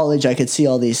through college, I could see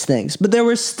all these things, but there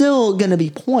were still going to be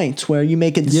points where you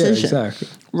make a decision. Yeah, exactly.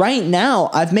 Right now,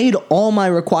 I've made all my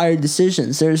required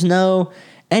decisions. There's no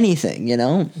anything,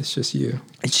 It's just you.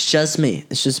 It's just me.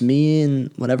 It's just me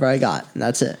and whatever I got, and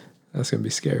that's it. That's going to be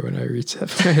scary when I reach that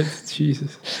point.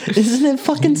 Jesus. Isn't it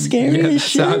fucking scary as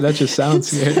shit? That just sounds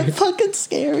scary. It's fucking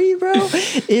scary, bro.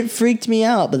 It freaked me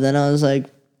out, but then I was like,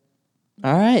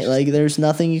 all right, like there's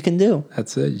nothing you can do.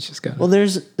 That's it. You just got to. Well,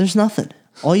 there's nothing.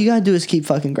 All you got to do is keep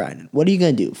fucking grinding. What are you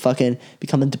going to do? Fucking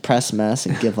become a depressed mess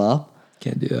and give up?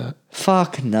 Can't do that.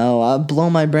 Fuck no. I'll blow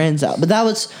my brains out. But that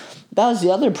was the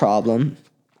other problem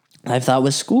I thought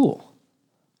was school.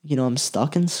 I'm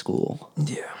stuck in school.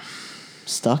 Yeah.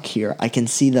 Stuck here. I can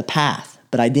see the path,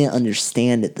 but I didn't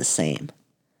understand it the same.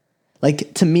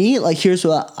 Like, to me, like, here's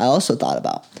what I also thought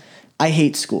about. I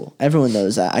hate school. Everyone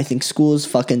knows that. I think school is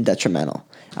fucking detrimental.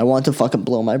 I want to fucking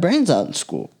blow my brains out in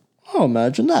school. Oh,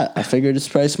 imagine that. I figured it's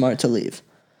probably smart to leave.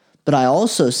 But I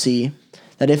also see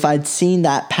that if I'd seen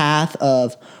that path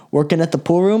of working at the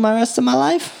pool room my rest of my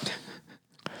life,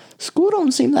 school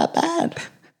don't seem that bad.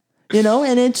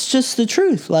 And it's just the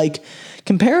truth. Like,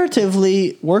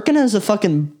 comparatively, working as a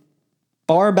fucking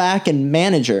bar back and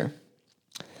manager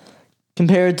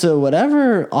compared to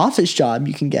whatever office job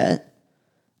you can get,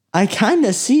 I kind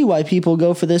of see why people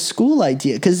go for this school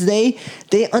idea, because they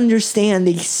understand,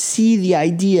 they see the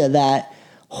idea that,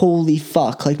 holy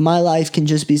fuck, like my life can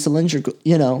just be cylindrical,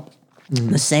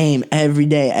 the same every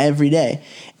day.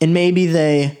 And maybe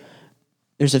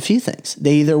there's a few things.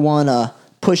 They either want to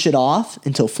push it off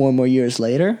until 4 more years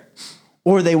later,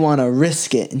 or they want to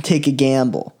risk it and take a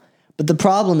gamble. But the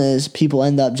problem is people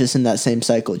end up just in that same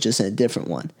cycle, just in a different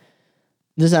one.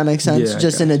 Does that make sense? Yeah,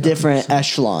 just in a different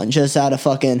echelon, just out of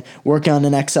fucking working on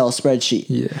an Excel spreadsheet.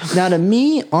 Yeah. Now, to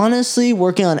me, honestly,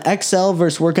 working on Excel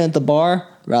versus working at the bar,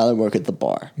 rather work at the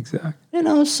bar. Exactly.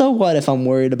 So what if I'm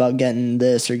worried about getting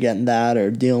this or getting that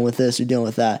or dealing with this or dealing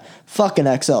with that? Fucking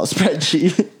Excel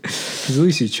spreadsheet. Because at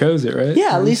least you chose it, right?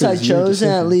 Yeah, at least I chose it.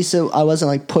 At least I wasn't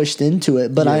like pushed into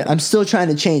it. But Yeah. I'm still trying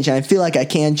to change, and I feel like I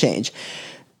can change.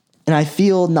 And I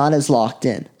feel not as locked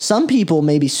in. Some people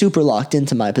may be super locked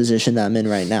into my position that I'm in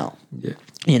right now.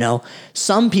 Yeah.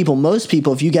 Some people, most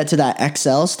people, if you get to that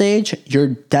Excel stage, you're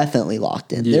definitely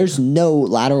locked in. Yeah. There's no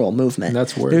lateral movement. And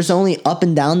that's worse. There's only up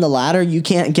and down the ladder. You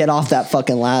can't get off that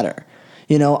fucking ladder.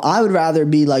 I would rather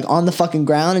be like on the fucking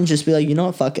ground and just be like, you know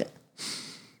what, fuck it.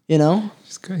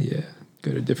 Just go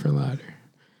to a different ladder.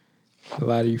 The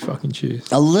ladder you fucking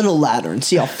choose. A little ladder and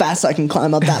see how fast I can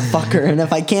climb up that fucker. And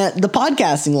if I can't, the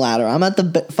podcasting ladder, I'm at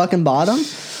the fucking bottom.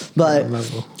 But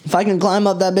if I can climb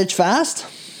up that bitch fast,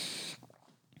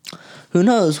 who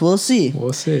knows? We'll see.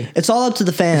 It's all up to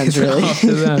the fans, really.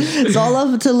 It's all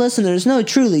up to listeners. No,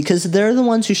 truly, because they're the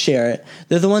ones who share it.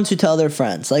 They're the ones who tell their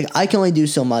friends. Like, I can only do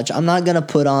so much. I'm not going to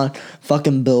put on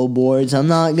fucking billboards. I'm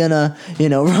not going to,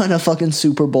 run a fucking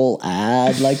Super Bowl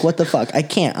ad. Like, what the fuck? I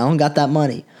can't. I don't got that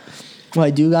money. What I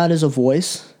do got is a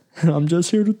voice. I'm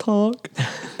just here to talk,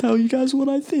 tell you guys what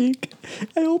I think.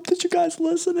 I hope that you guys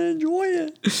listen and enjoy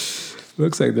it.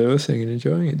 Looks like they're listening and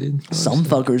enjoying it, dude. Honestly. Some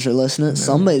fuckers are listening.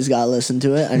 Somebody's got to listen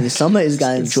to it. I mean, somebody's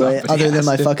got to enjoy it other than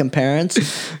my fucking parents.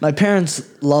 My parents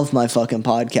love my fucking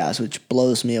podcast, which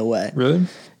blows me away. Really?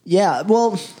 Yeah.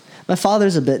 Well, my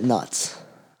father's a bit nuts.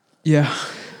 Yeah.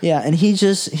 Yeah. And he's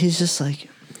just like,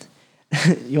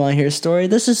 you want to hear a story?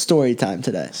 This is story time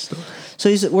today. So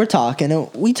we're talking,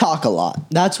 and we talk a lot.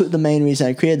 That's what the main reason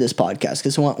I created this podcast.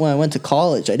 Because when I went to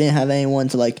college, I didn't have anyone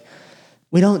to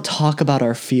we don't talk about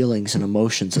our feelings and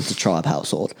emotions at the Traub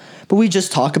household. But we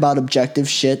just talk about objective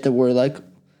shit that we're like,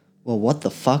 well, what the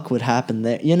fuck would happen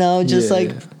there? Just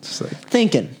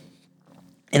thinking.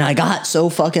 And I got so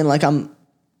fucking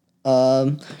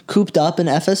I'm cooped up in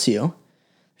FSU.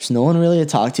 There's no one really to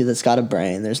talk to that's got a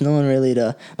brain. There's no one really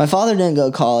to... My father didn't go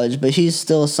to college, but he's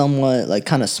still somewhat,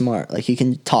 kind of smart. He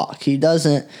can talk. He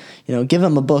doesn't... give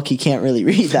him a book, he can't really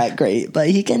read that great.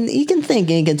 But he can think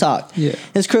and he can talk. Yeah.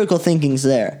 His critical thinking's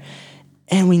there.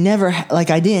 And we never...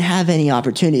 I didn't have any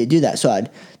opportunity to do that. So I'd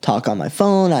talk on my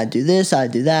phone. I'd do this.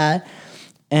 I'd do that.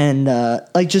 And,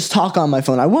 just talk on my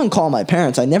phone. I wouldn't call my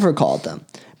parents. I never called them.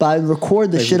 But I'd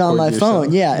record the shit on my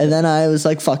phone. Yeah. And then I was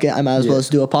like, fuck it. I might as well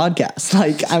just do a podcast.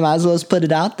 I might as well just put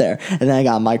it out there. And then I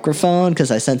got a microphone because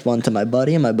I sent one to my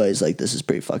buddy. And my buddy's like, this is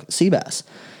pretty fucking Seabass.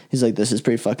 He's like, this is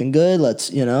pretty fucking good.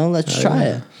 Let's try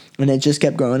it. And it just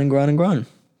kept growing and growing and growing.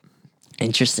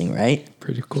 Interesting, right?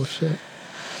 Pretty cool shit.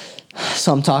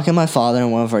 So I'm talking to my father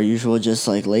in one of our usual just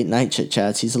like late night chit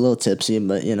chats. He's a little tipsy,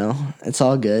 but you know, it's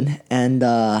all good. And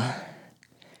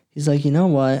he's like, you know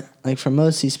what? Like from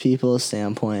most of these people's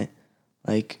standpoint,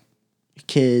 like your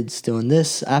kid's doing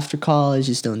this after college,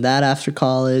 he's doing that after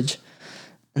college.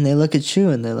 And they look at you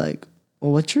and they're like,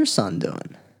 well, what's your son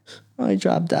doing? Oh, he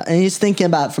dropped out. And he's thinking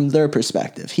about from their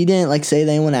perspective. He didn't like say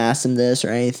that anyone asked him this or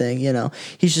anything, you know.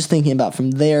 He's just thinking about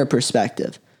from their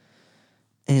perspective.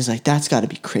 And he's like, that's got to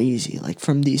be crazy. Like,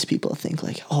 from these people think,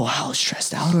 like, oh, how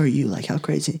stressed out are you? Like, how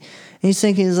crazy? And he's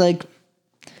thinking, he's like,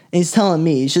 and he's telling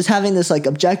me, he's just having this, like,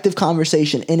 objective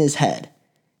conversation in his head.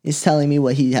 He's telling me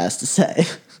what he has to say.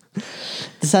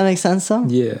 Does that make sense, though?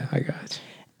 Yeah, I got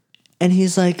you. And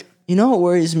he's like, you know what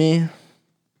worries me?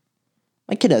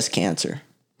 My kid has cancer.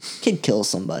 Kid kills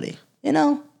somebody. You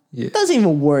know? Yeah. It doesn't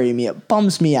even worry me. It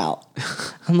bums me out.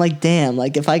 I'm like, damn,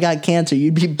 like if I got cancer,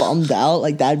 you'd be bummed out.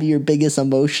 Like that'd be your biggest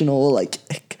emotional like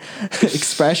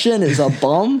expression is a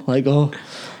bum. Like, oh,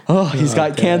 he's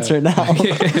got cancer now.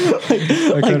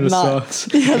 That kind of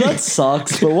sucks. Yeah, that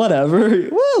sucks, but whatever.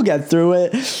 We'll get through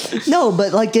it. No,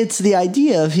 but like it's the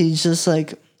idea of he's just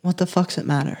like, what the fuck's it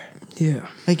matter? Yeah.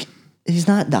 Like, he's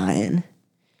not dying.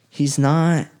 He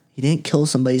didn't kill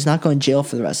somebody. He's not going to jail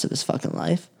for the rest of his fucking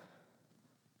life.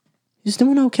 He's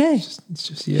doing okay. It's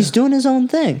just yeah. He's doing his own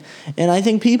thing. And I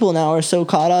think people now are so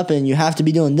caught up in you have to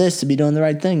be doing this to be doing the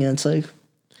right thing. And it's like,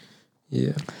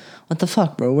 yeah. what the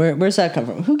fuck, bro? Where's that come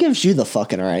from? Who gives you the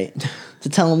fucking right to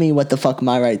tell me what the fuck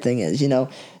my right thing is? You know,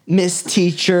 Miss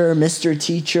Teacher, Mr.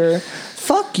 Teacher.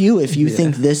 Fuck you if you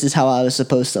think this is how I was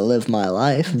supposed to live my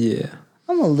life. Yeah.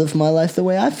 I'm going to live my life the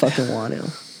way I fucking want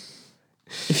to.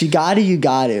 If you got it, you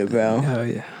got it, bro. Oh,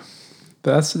 yeah.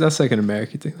 But that's like an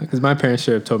American thing. Because my parents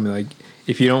should have told me, like,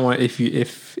 if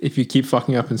you keep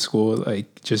fucking up in school,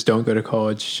 like, just don't go to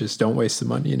college. Just don't waste the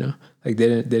money, you know? Like,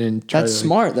 they didn't try That's to,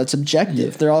 smart. like, That's objective.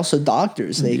 Yeah. They're also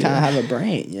doctors. They kind of have a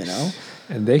brain, you know?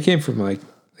 And they came from, like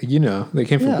you know, they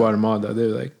came from Yeah. Guatemala, though. They're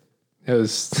like, it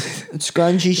was... It's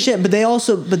grungy shit. But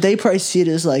they probably see it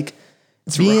as, like,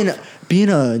 being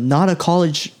a not a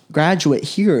college graduate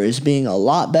here is being a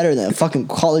lot better than a fucking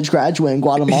college graduate in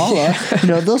Guatemala. You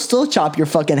know, they'll still chop your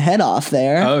fucking head off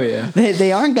there. Oh, yeah.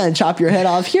 They aren't going to chop your head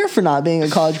off here for not being a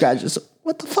college graduate. So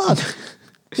what the fuck?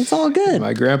 It's all good.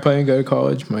 My grandpa didn't go to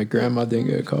college. My grandma didn't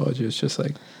go to college. It was just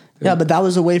like... Yeah, but that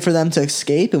was a way for them to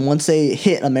escape. And once they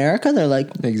hit America, they're like...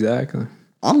 Exactly.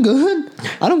 I'm good.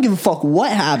 I don't give a fuck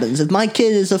what happens. If my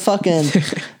kid is a fucking,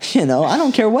 you know, I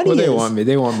don't care what he is. They want me.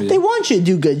 They want me. They want you to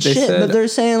do good shit, but they're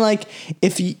saying like,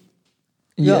 if you...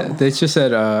 Yeah, they just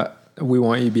said, we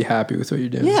want you to be happy with what you're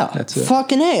doing. Yeah, that's it.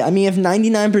 Fucking A. I mean, if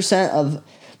 99% of...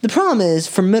 The problem is,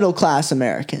 for middle-class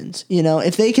Americans, you know,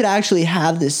 if they could actually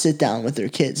have this sit down with their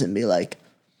kids and be like,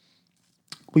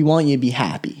 we want you to be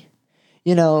happy.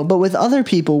 You know, but with other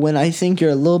people, when I think you're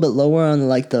a little bit lower on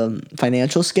like the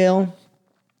financial scale...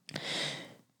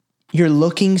 You're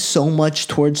looking so much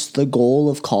towards the goal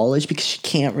of college because you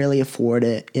can't really afford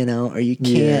it, you know, or you can't.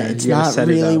 Yeah, it's not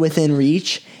really within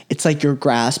reach. It's like you're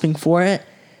grasping for it.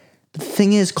 But the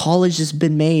thing is, college has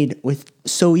been made with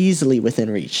so easily within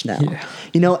reach now. Yeah.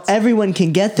 You know, everyone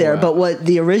can get there. Wow. But what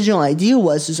the original idea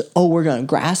was is, oh, we're going to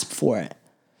grasp for it.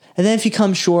 And then if you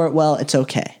come short, well, it's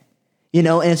okay. You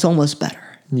know, and it's almost better.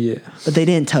 Yeah. But they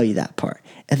didn't tell you that part.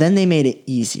 And then they made it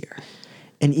easier.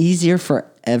 And easier for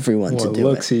everyone to do it. It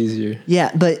looks easier.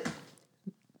 Yeah, but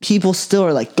people still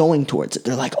are like going towards it.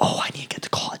 They're like, oh, I need to get to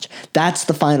college. That's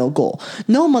the final goal.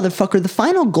 No, motherfucker, the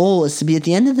final goal is to be at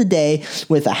the end of the day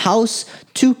with a house,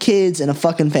 2 kids, and a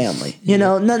fucking family. You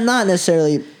know, not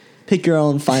necessarily pick your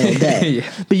own final day.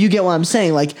 Yeah. But you get what I'm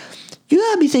saying. Like, you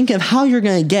gotta be thinking of how you're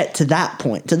gonna get to that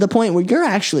point, to the point where you're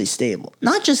actually stable.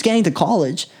 Not just getting to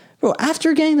college. Bro,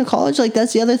 after getting to college, like,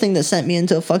 that's the other thing that sent me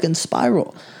into a fucking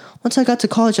spiral. Once I got to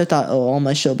college, I thought, oh, all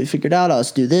my shit will be figured out. I'll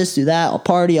just do this, do that. I'll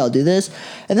party. I'll do this.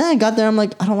 And then I got there. I'm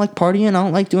like, I don't like partying. I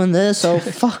don't like doing this. So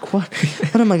fuck, what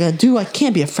am I going to do? I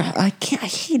can't be a frat. I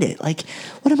hate it. Like,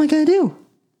 what am I going to do?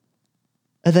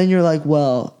 And then you're like,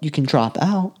 well, you can drop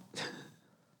out.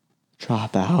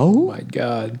 Drop out? Oh my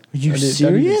God. Are you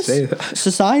serious?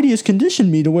 Society has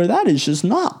conditioned me to where that is just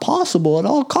not possible at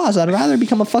all costs. I'd rather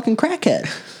become a fucking crackhead.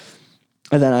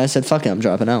 And then I said, fuck it, I'm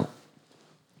dropping out.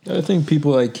 The other thing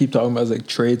people like keep talking about is like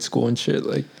trade school and shit.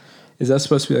 Like, is that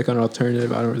supposed to be like an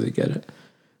alternative? I don't really get it.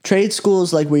 Trade school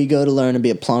is like where you go to learn to be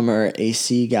a plumber,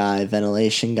 AC guy,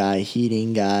 ventilation guy,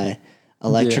 heating guy,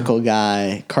 electrical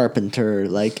guy, carpenter,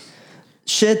 like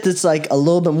shit that's like a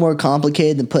little bit more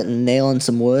complicated than putting a nail in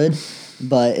some wood.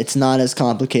 but it's not as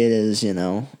complicated as, you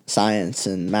know, science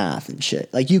and math and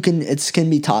shit. Like it can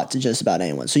be taught to just about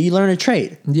anyone. So you learn a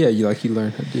trade. Yeah, you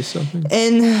learn how to do something.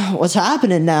 And what's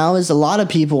happening now is a lot of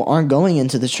people aren't going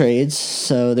into the trades,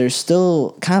 so there's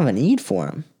still kind of a need for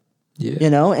them. Yeah. You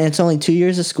know, and it's only 2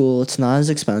 years of school. It's not as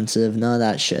expensive. None of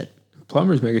that shit.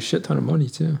 Plumbers make a shit ton of money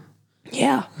too.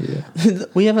 Yeah. Yeah.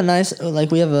 We have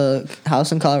a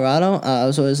house in Colorado. I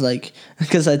was always like,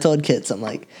 because I told kids, I'm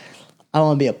like, I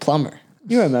want to be a plumber.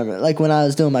 You remember, like when I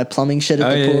was doing my plumbing shit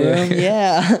at the pool room?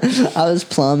 Yeah. I was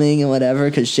plumbing and whatever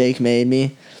because Jake made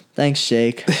me. Thanks,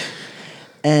 Jake.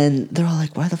 And they're all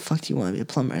like, why the fuck do you want to be a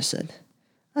plumber? I said,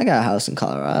 I got a house in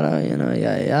Colorado, you know,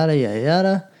 yada, yada, yada,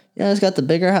 yada. You know, he's got the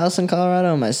bigger house in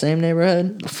Colorado in my same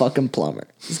neighborhood. The fucking plumber.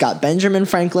 He's got Benjamin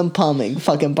Franklin Plumbing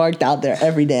fucking parked out there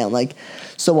every day. I'm like,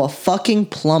 so a fucking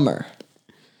plumber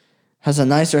has a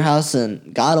nicer house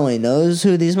than God only knows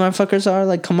who these motherfuckers are?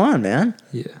 Like, come on, man.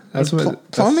 Yeah. That's like,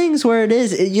 what plumbing's where it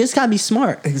is. You just gotta be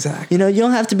smart. Exactly. You know, you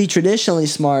don't have to be traditionally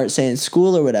smart, say in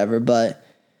school or whatever, but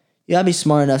you gotta be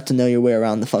smart enough to know your way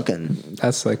around the fucking.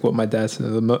 That's like what my dad said.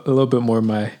 A little bit more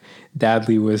my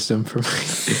dadly wisdom from.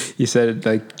 He said,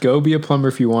 like, go be a plumber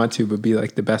if you want to, but be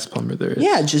like the best plumber there is.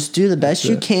 Yeah, just do the best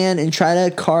you can and try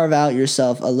to carve out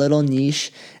yourself a little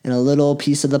niche and a little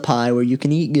piece of the pie where you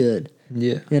can eat good.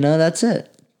 Yeah. You know, that's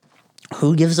it.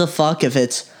 Who gives a fuck if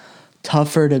it's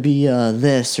tougher to be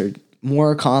this or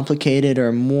more complicated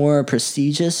or more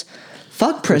prestigious?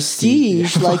 Fuck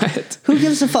prestige. Like, who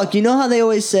gives a fuck? You know how they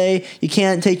always say you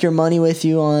can't take your money with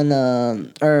you on,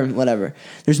 or whatever.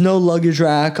 There's no luggage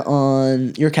rack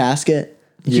on your casket.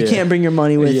 If you can't bring your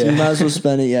money with you, you might as well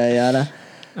spend it, yada, yada.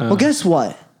 Well, guess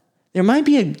what? There might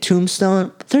be a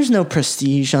tombstone, but there's no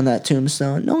prestige on that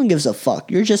tombstone. No one gives a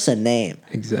fuck. You're just a name.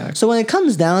 Exactly. So when it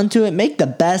comes down to it, make the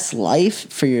best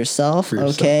life for yourself,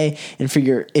 okay? And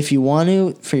for if you want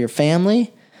to, for your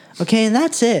family. Okay, and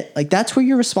that's it. Like, that's where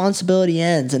your responsibility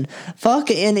ends. And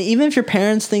fuck, and even if your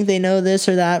parents think they know this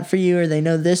or that for you, or they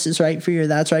know this is right for you or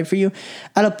that's right for you,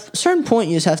 at a certain point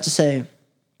you just have to say,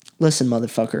 listen,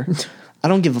 motherfucker, I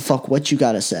don't give a fuck what you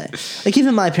gotta say. Like,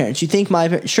 even my parents, you think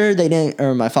sure they didn't,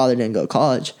 or my father didn't go to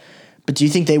college, but do you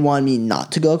think they wanted me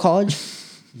not to go to college?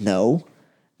 No.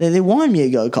 They wanted me to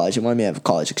go to college. They wanted me to have a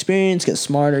college experience, get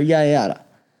smarter, yada, yada.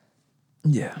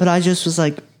 Yeah. But I just was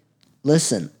like,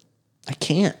 listen, I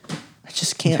can't. I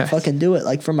just can't fucking do it.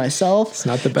 Like, for myself. It's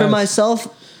not the best. For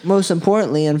myself, most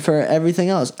importantly, and for everything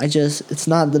else. It's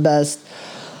not the best.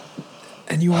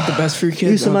 And you want the best for your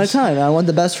kids. Use of my time. I want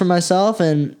the best for myself,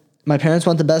 and my parents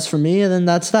want the best for me, and then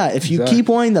that's that. If you keep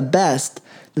wanting the best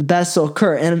will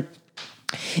occur. And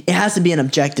it has to be an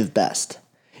objective best.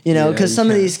 You know, because some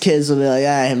of these kids will be like,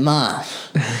 hey, mom,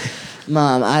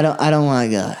 I don't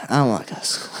want to go. I don't want to go to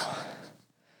school.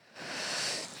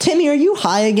 Timmy, are you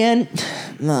high again?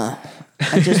 No,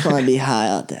 I just want to be high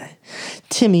all day.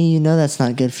 Timmy, you know that's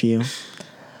not good for you.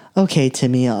 Okay,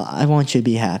 Timmy, I want you to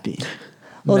be happy.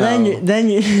 Well, no.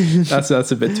 then you that's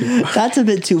a bit too far. That's a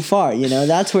bit too far, you know.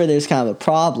 That's where there's kind of a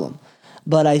problem.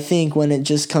 But I think when it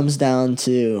just comes down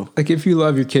to, like, if you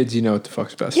love your kids, you know what the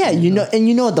fuck's best. Yeah, you know, and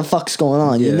you know what the fuck's going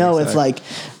on. Yeah, you know, exactly. If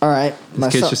like, all right, my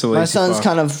son's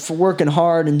kind of working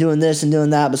hard and doing this and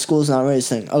doing that, but school's not really his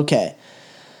thing. Okay.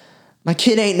 My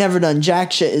kid ain't never done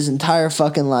jack shit his entire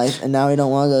fucking life, and now he don't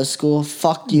want to go to school.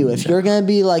 Fuck you. If you're going to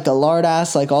be like a lard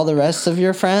ass like all the rest of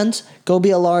your friends, go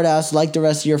be a lard ass like the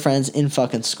rest of your friends in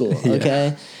fucking school, okay?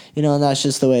 Yeah. You know, and that's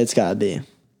just the way it's got to be.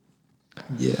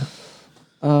 Yeah.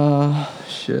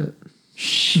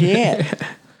 Shit.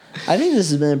 I think this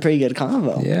has been a pretty good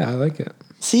convo. Yeah, I like it.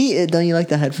 See, don't you like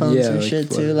the headphones and shit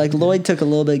too? Like, Lloyd took a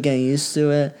little bit getting used to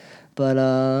it,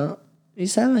 but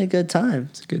he's having a good time.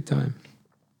 It's a good time.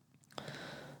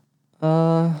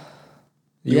 Are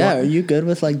you good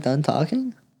with like done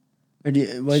talking? Or do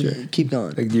you keep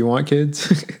going? Like, do you want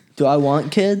kids? Do I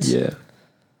want kids? Yeah.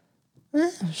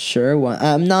 Sure.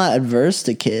 I'm not adverse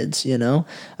to kids, you know?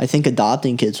 I think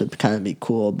adopting kids would kind of be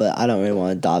cool, but I don't really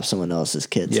want to adopt someone else's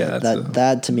kids. Yeah,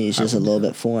 that to me is just a little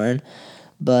bit foreign.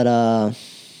 But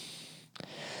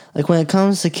like when it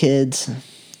comes to kids,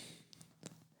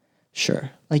 sure.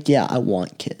 Like, yeah, I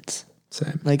want kids.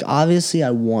 Same. Like, obviously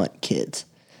I want kids.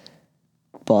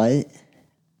 But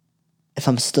if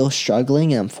I'm still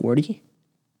struggling and I'm 40,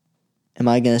 am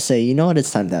I going to say, you know what,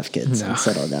 it's time to have kids and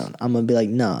settle down? I'm going to be like,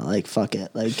 no, like, fuck it.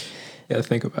 Like, yeah,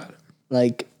 think about it.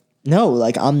 Like, no,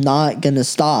 like, I'm not going to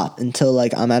stop until,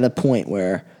 like, I'm at a point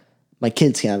where my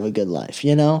kids can have a good life,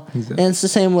 you know? Exactly. And it's the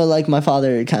same way, like, my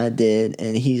father kind of did,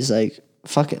 and he's like,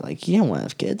 fuck it. Like, you don't want to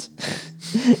have kids.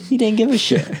 He didn't give a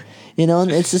shit. You know,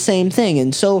 and it's the same thing.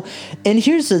 And so, and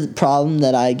here's the problem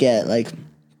that I get, like,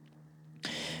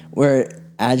 where it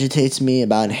agitates me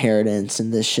about inheritance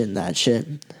and this shit and that shit.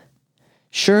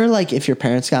 Sure, like if your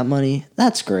parents got money,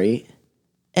 that's great.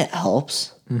 It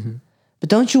helps. Mm-hmm. But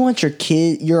don't you want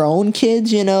your own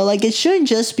kids, you know? Like it shouldn't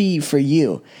just be for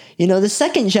you. You know, the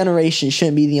second generation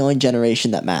shouldn't be the only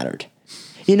generation that mattered.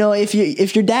 You know, if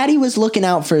your daddy was looking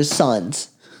out for his sons,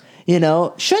 you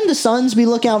know, shouldn't the sons be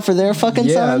looking out for their fucking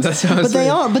sons? That's what I was but they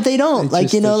saying. aren't. But they don't. It's like,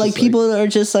 just- you know, it's like just people are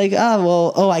just like,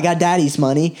 I got daddy's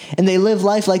money. And they live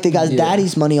life like they got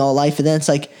daddy's money all life. And then it's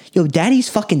like, yo, daddy's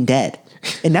fucking dead.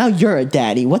 And now you're a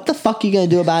daddy. What the fuck are you going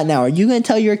to do about it now? Are you going to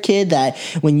tell your kid that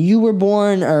when you were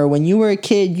born or when you were a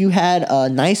kid, you had a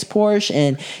nice Porsche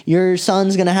and your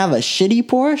son's going to have a shitty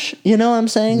Porsche? You know what I'm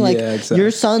saying? Like, Yeah, exactly. your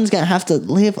son's going to have to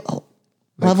live a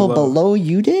level below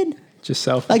you did? Just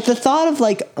selfish. Like, the thought of,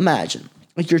 like, imagine,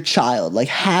 like, your child, like,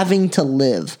 having to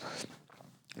live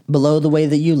below the way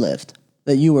that you lived,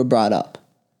 that you were brought up.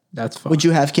 That's fun. Would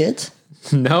you have kids?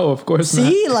 No, of course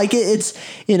not. See, like it's,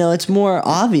 you know, it's more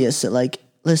obvious that like,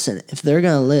 listen, if they're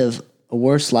going to live a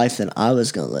worse life than I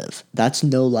was going to live, that's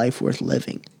no life worth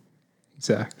living.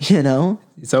 Exactly. You know,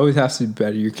 It always has to be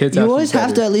better. Your kids you have always to be have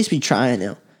to better. at least be trying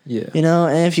to, Yeah. you know,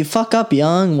 and if you fuck up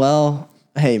young, well,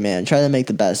 hey man, try to make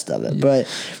the best of it. But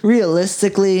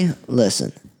realistically,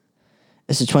 listen,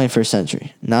 it's the 21st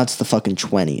century. Now it's the fucking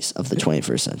 20s of the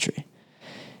 21st century.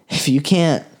 If you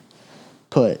can't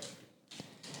put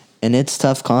an It's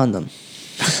Tough condom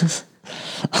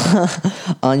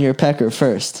on your pecker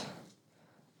first,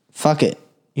 fuck it.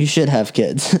 You should have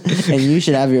kids and you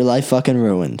should have your life fucking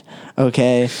ruined.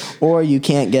 Okay. Or you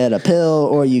can't get a pill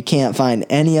or you can't find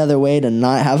any other way to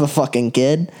not have a fucking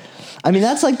kid. I mean,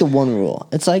 that's like the one rule.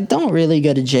 It's like, don't really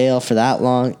go to jail for that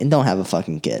long and don't have a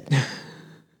fucking kid.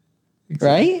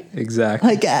 Right? Exactly.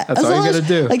 Like, That's as all long you gotta as-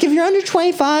 do. Like, if you're under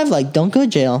 25, like, don't go to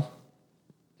jail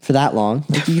for that long.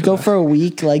 Like, you go for a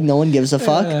week, like, no one gives a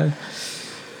fuck.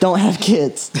 Don't have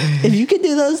kids. If you can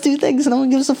do those two things, no one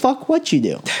gives a fuck what you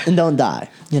do. And don't die,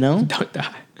 you know? Don't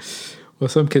die. Well,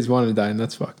 some kids want to die, and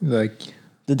that's fucking like,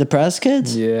 The depressed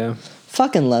kids? yeah.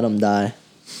 Fucking let them die.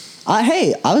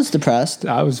 I was depressed.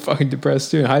 I was fucking depressed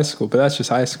too in high school, but that's just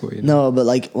high school, you know? No, but,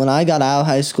 like, when I got out of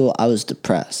high school, I was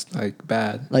depressed. Like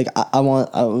bad. Like,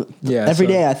 Yeah, every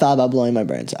so- day I thought about blowing my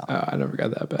brains out. I never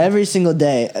got that bad. Every single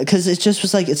day, because it just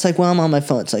was like, it's like when I'm on my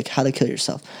phone, it's like how to kill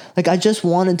yourself. Like I just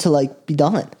wanted to like be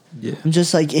done. Yeah. I'm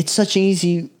just like, it's such an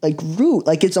easy like route.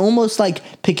 Like it's almost like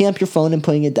picking up your phone and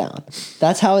putting it down.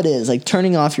 That's how it is. Like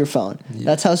turning off your phone.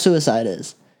 That's how suicide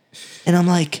is. And I'm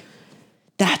like,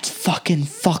 that's fucking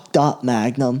fucked up,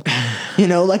 Magnum. You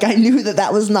know, like I knew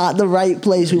that was not the right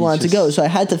place we wanted to go. So I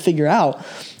had to figure out,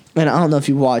 and I don't know if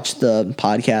you watched the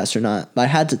podcast or not, but I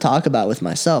had to talk about it with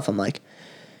myself. I'm like,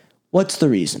 what's the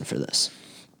reason for this?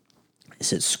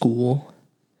 Is it school?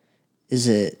 Is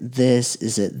it this?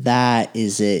 Is it that?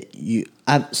 Is it you?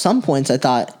 At some points I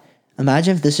thought,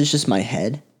 imagine if this is just my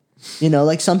head. You know,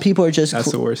 like some people are just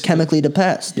That's the worst. chemically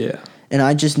depressed. Yeah. And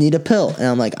I just need a pill. And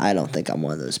I'm like, I don't think I'm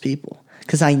one of those people.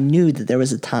 Because I knew that there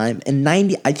was a time, and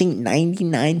I think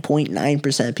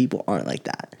 99.9% of people aren't like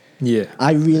that. Yeah.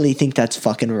 I really think that's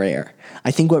fucking rare.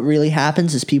 I think what really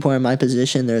happens is people are in my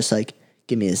position, they're just like,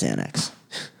 give me a Xanax.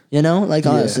 You know? Like,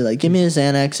 honestly, like, give me a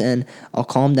Xanax and I'll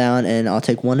calm down and I'll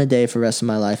take one a day for the rest of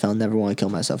my life. I'll never want to kill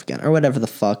myself again. Or whatever the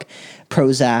fuck.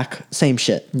 Prozac, same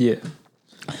shit. Yeah.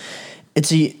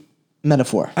 It's a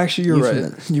metaphor. Actually, you're right.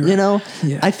 Euphemism. You're You right. know?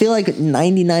 Yeah. I feel like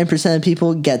 99% of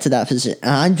people get to that position.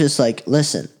 And I'm just like,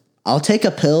 listen, I'll take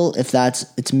a pill if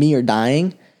it's me or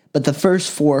dying. But the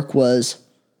first fork was,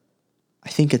 I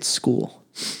think it's school.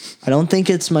 I don't think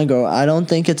it's my girl. I don't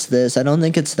think it's this. I don't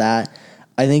think it's that.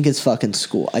 I think it's fucking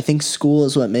school. I think school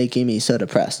is what making me so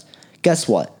depressed. Guess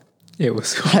what? It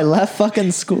was I left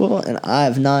fucking school and I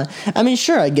have not. I mean,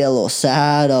 sure, I get a little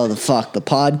sad. Oh, the fuck, the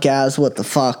podcast. What the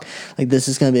fuck? Like, this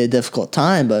is going to be a difficult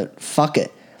time, but fuck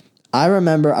it. I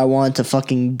remember I wanted to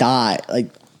fucking die. Like,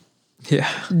 yeah.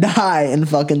 die in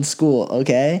fucking school,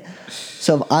 okay?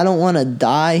 So if I don't want to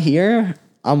die here,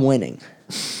 I'm winning.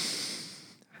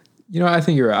 You know, I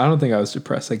think you're right. I don't think I was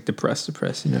depressed,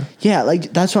 depressed, you know? Yeah,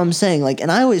 like, that's what I'm saying. Like,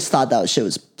 and I always thought that shit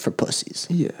was for pussies.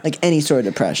 Yeah. Like, any sort of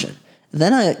depression.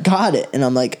 Then I got it, and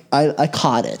I'm like, I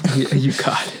caught it. Yeah, you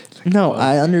got it. No,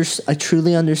 I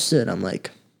truly understood. I'm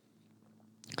like,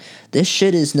 this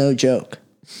shit is no joke.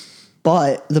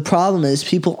 But the problem is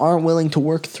people aren't willing to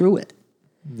work through it.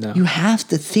 No. You have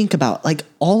to think about, like,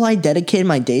 all I dedicated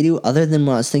my day to, other than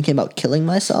when I was thinking about killing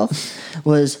myself,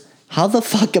 was how the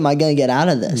fuck am I going to get out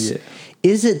of this? Yeah.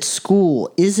 Is it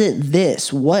school? Is it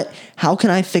this? How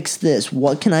can I fix this?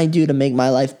 What can I do to make my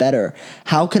life better?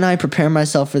 How can I prepare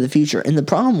myself for the future? And the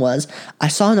problem was I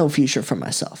saw no future for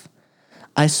myself.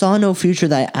 I saw no future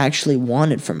that I actually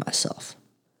wanted for myself.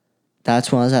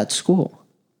 That's when I was at school.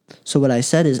 So what I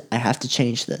said is, I have to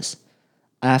change this.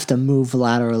 I have to move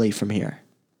laterally from here.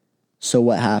 So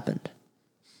what happened?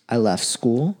 I left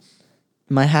school.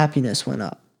 My happiness went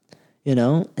up, you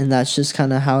know? And that's just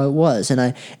kind of how it was.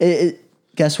 And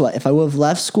guess what? If I would have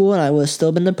left school and I would have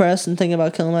still been depressed and thinking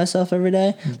about killing myself every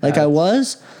day, like I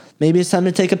was, maybe it's time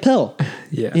to take a pill.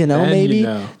 Yeah. You know, maybe. You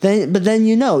know. Then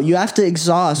you have to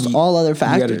exhaust all other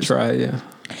factors. You got to try, yeah.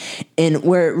 And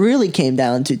where it really came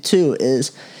down to, too,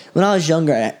 is when I was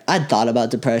younger, I'd thought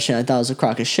about depression. I thought it was a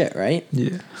crock of shit, right?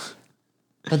 Yeah.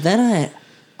 But then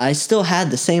I still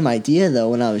had the same idea, though,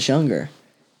 when I was younger.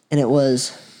 And it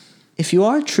was, if you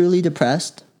are truly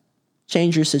depressed,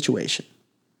 change your situation.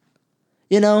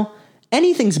 You know,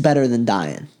 anything's better than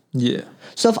dying. Yeah.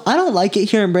 So if I don't like it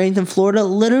here in Bradenton, Florida,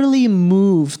 literally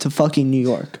move to fucking New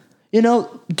York. You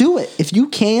know, do it. If you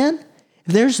can,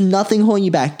 if there's nothing holding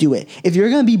you back, do it. If you're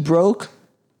going to be broke,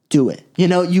 do it. You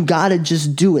know, you got to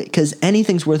just do it because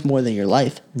anything's worth more than your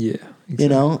life. Yeah. Exactly. You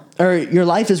know, or your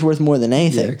life is worth more than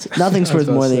anything. Yeah, exactly. Nothing's worth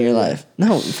more than your life.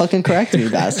 No, fucking correct me,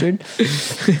 bastard.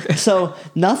 So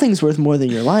nothing's worth more than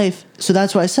your life. So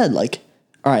that's why I said, like,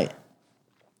 all right,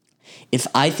 if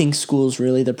I think school's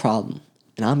really the problem,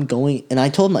 and I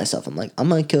told myself, I'm like, I'm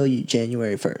going to kill you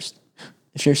January 1st.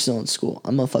 If you're still in school,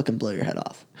 I'm going to fucking blow your head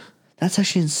off. That's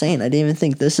actually insane. I didn't even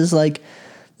think this is like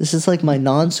my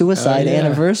non-suicide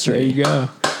anniversary. There you go.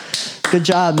 Good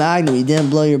job, Magnum. You didn't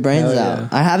blow your brains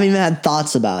out. I haven't even had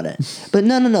thoughts about it. But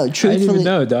no. Truthfully, I didn't even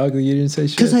know, dog. You didn't say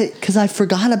shit. Because I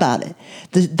forgot about it.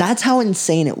 That's how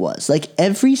insane it was. Like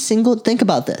think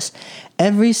about this.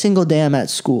 Every single day I'm at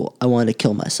school, I wanted to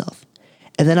kill myself.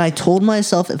 And then I told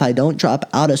myself if I don't drop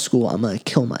out of school, I'm going to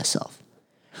kill myself.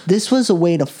 This was a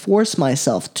way to force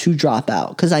myself to drop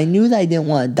out because I knew that I didn't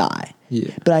want to die.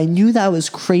 Yeah. But I knew that I was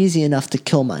crazy enough to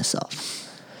kill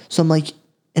myself. So I'm like,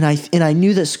 and I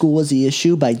knew that school was the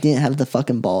issue, but I didn't have the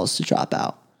fucking balls to drop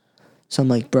out. So I'm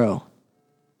like, bro,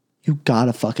 you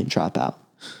gotta fucking drop out.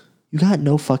 You got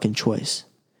no fucking choice.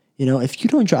 You know, if you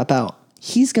don't drop out,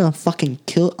 he's gonna fucking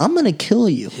I'm gonna kill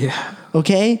you. Yeah.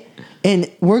 Okay? And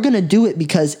we're gonna do it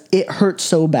because it hurts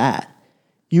so bad.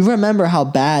 You remember how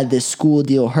bad this school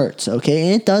deal hurts, okay?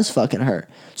 And it does fucking hurt.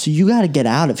 So you gotta get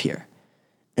out of here.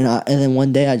 And then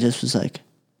one day I just was like,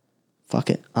 fuck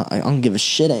it. I don't give a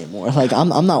shit anymore. Like,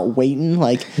 I'm not waiting.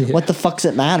 Like, What the fuck's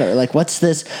it matter? Like, what's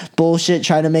this bullshit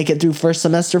trying to make it through first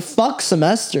semester? Fuck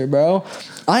semester, bro.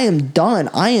 I am done.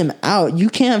 I am out. You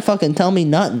can't fucking tell me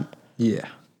nothing. Yeah.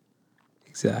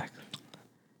 Exactly.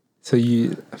 So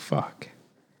fuck.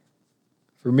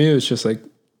 For me, it was just like,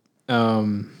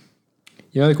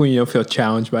 like when you don't feel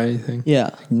challenged by anything. Yeah.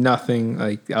 Like nothing.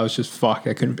 Like I was just fuck.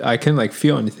 I couldn't like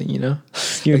feel anything. You know.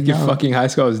 Your fucking high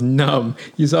school, I was numb.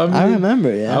 You saw me. I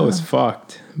remember. Yeah. I was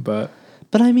fucked. But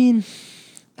I mean,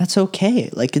 that's okay.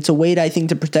 Like it's a way, I think,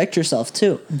 to protect yourself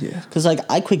too. Yeah. Because like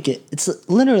it's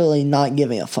literally not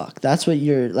giving a fuck. That's what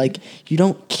you're like. You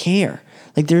don't care.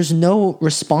 Like there's no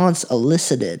response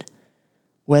elicited,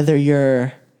 whether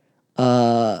you're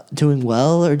doing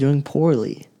well or doing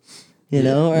poorly. You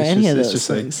know, or any of those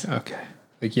things. Like, okay.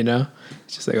 Like, you know?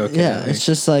 It's just like, okay. Yeah, it's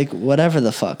just like, whatever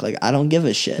the fuck. Like, I don't give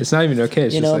a shit. It's not even okay.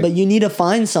 It's you know, like, but you need to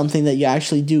find something that you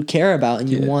actually do care about and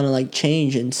you want to, like,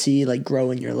 change and see, like, grow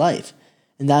in your life.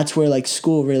 And that's where, like,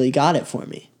 school really got it for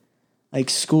me. Like,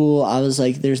 school, I was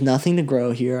like, there's nothing to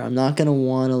grow here. I'm not going to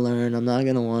want to learn. I'm not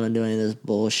going to want to do any of this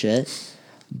bullshit.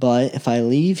 But if I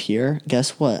leave here,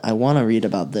 guess what? I want to read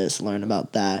about this, learn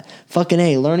about that. Fucking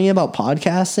A, learning about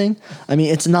podcasting. I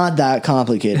mean, it's not that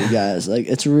complicated, guys. Like,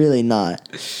 it's really not.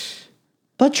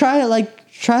 But try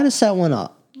to set one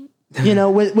up. You know,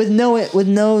 with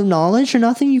no knowledge or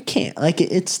nothing, you can't. Like,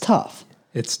 it's tough.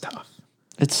 It's tough.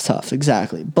 It's tough,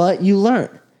 exactly. But you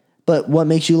learn. But what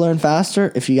makes you learn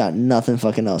faster? If you got nothing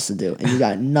fucking else to do. And you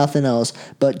got nothing else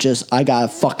but just, I gotta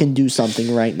fucking do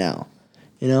something right now.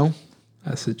 You know?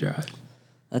 That's the drive.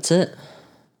 That's it.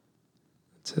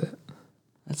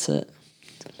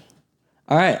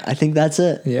 All right. I think that's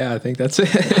it. Yeah, I think that's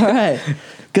it. All right.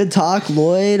 Good talk,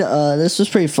 Lloyd. This was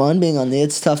pretty fun being on the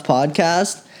It's Tough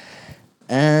podcast.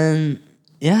 And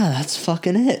yeah, that's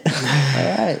fucking it.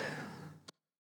 All right.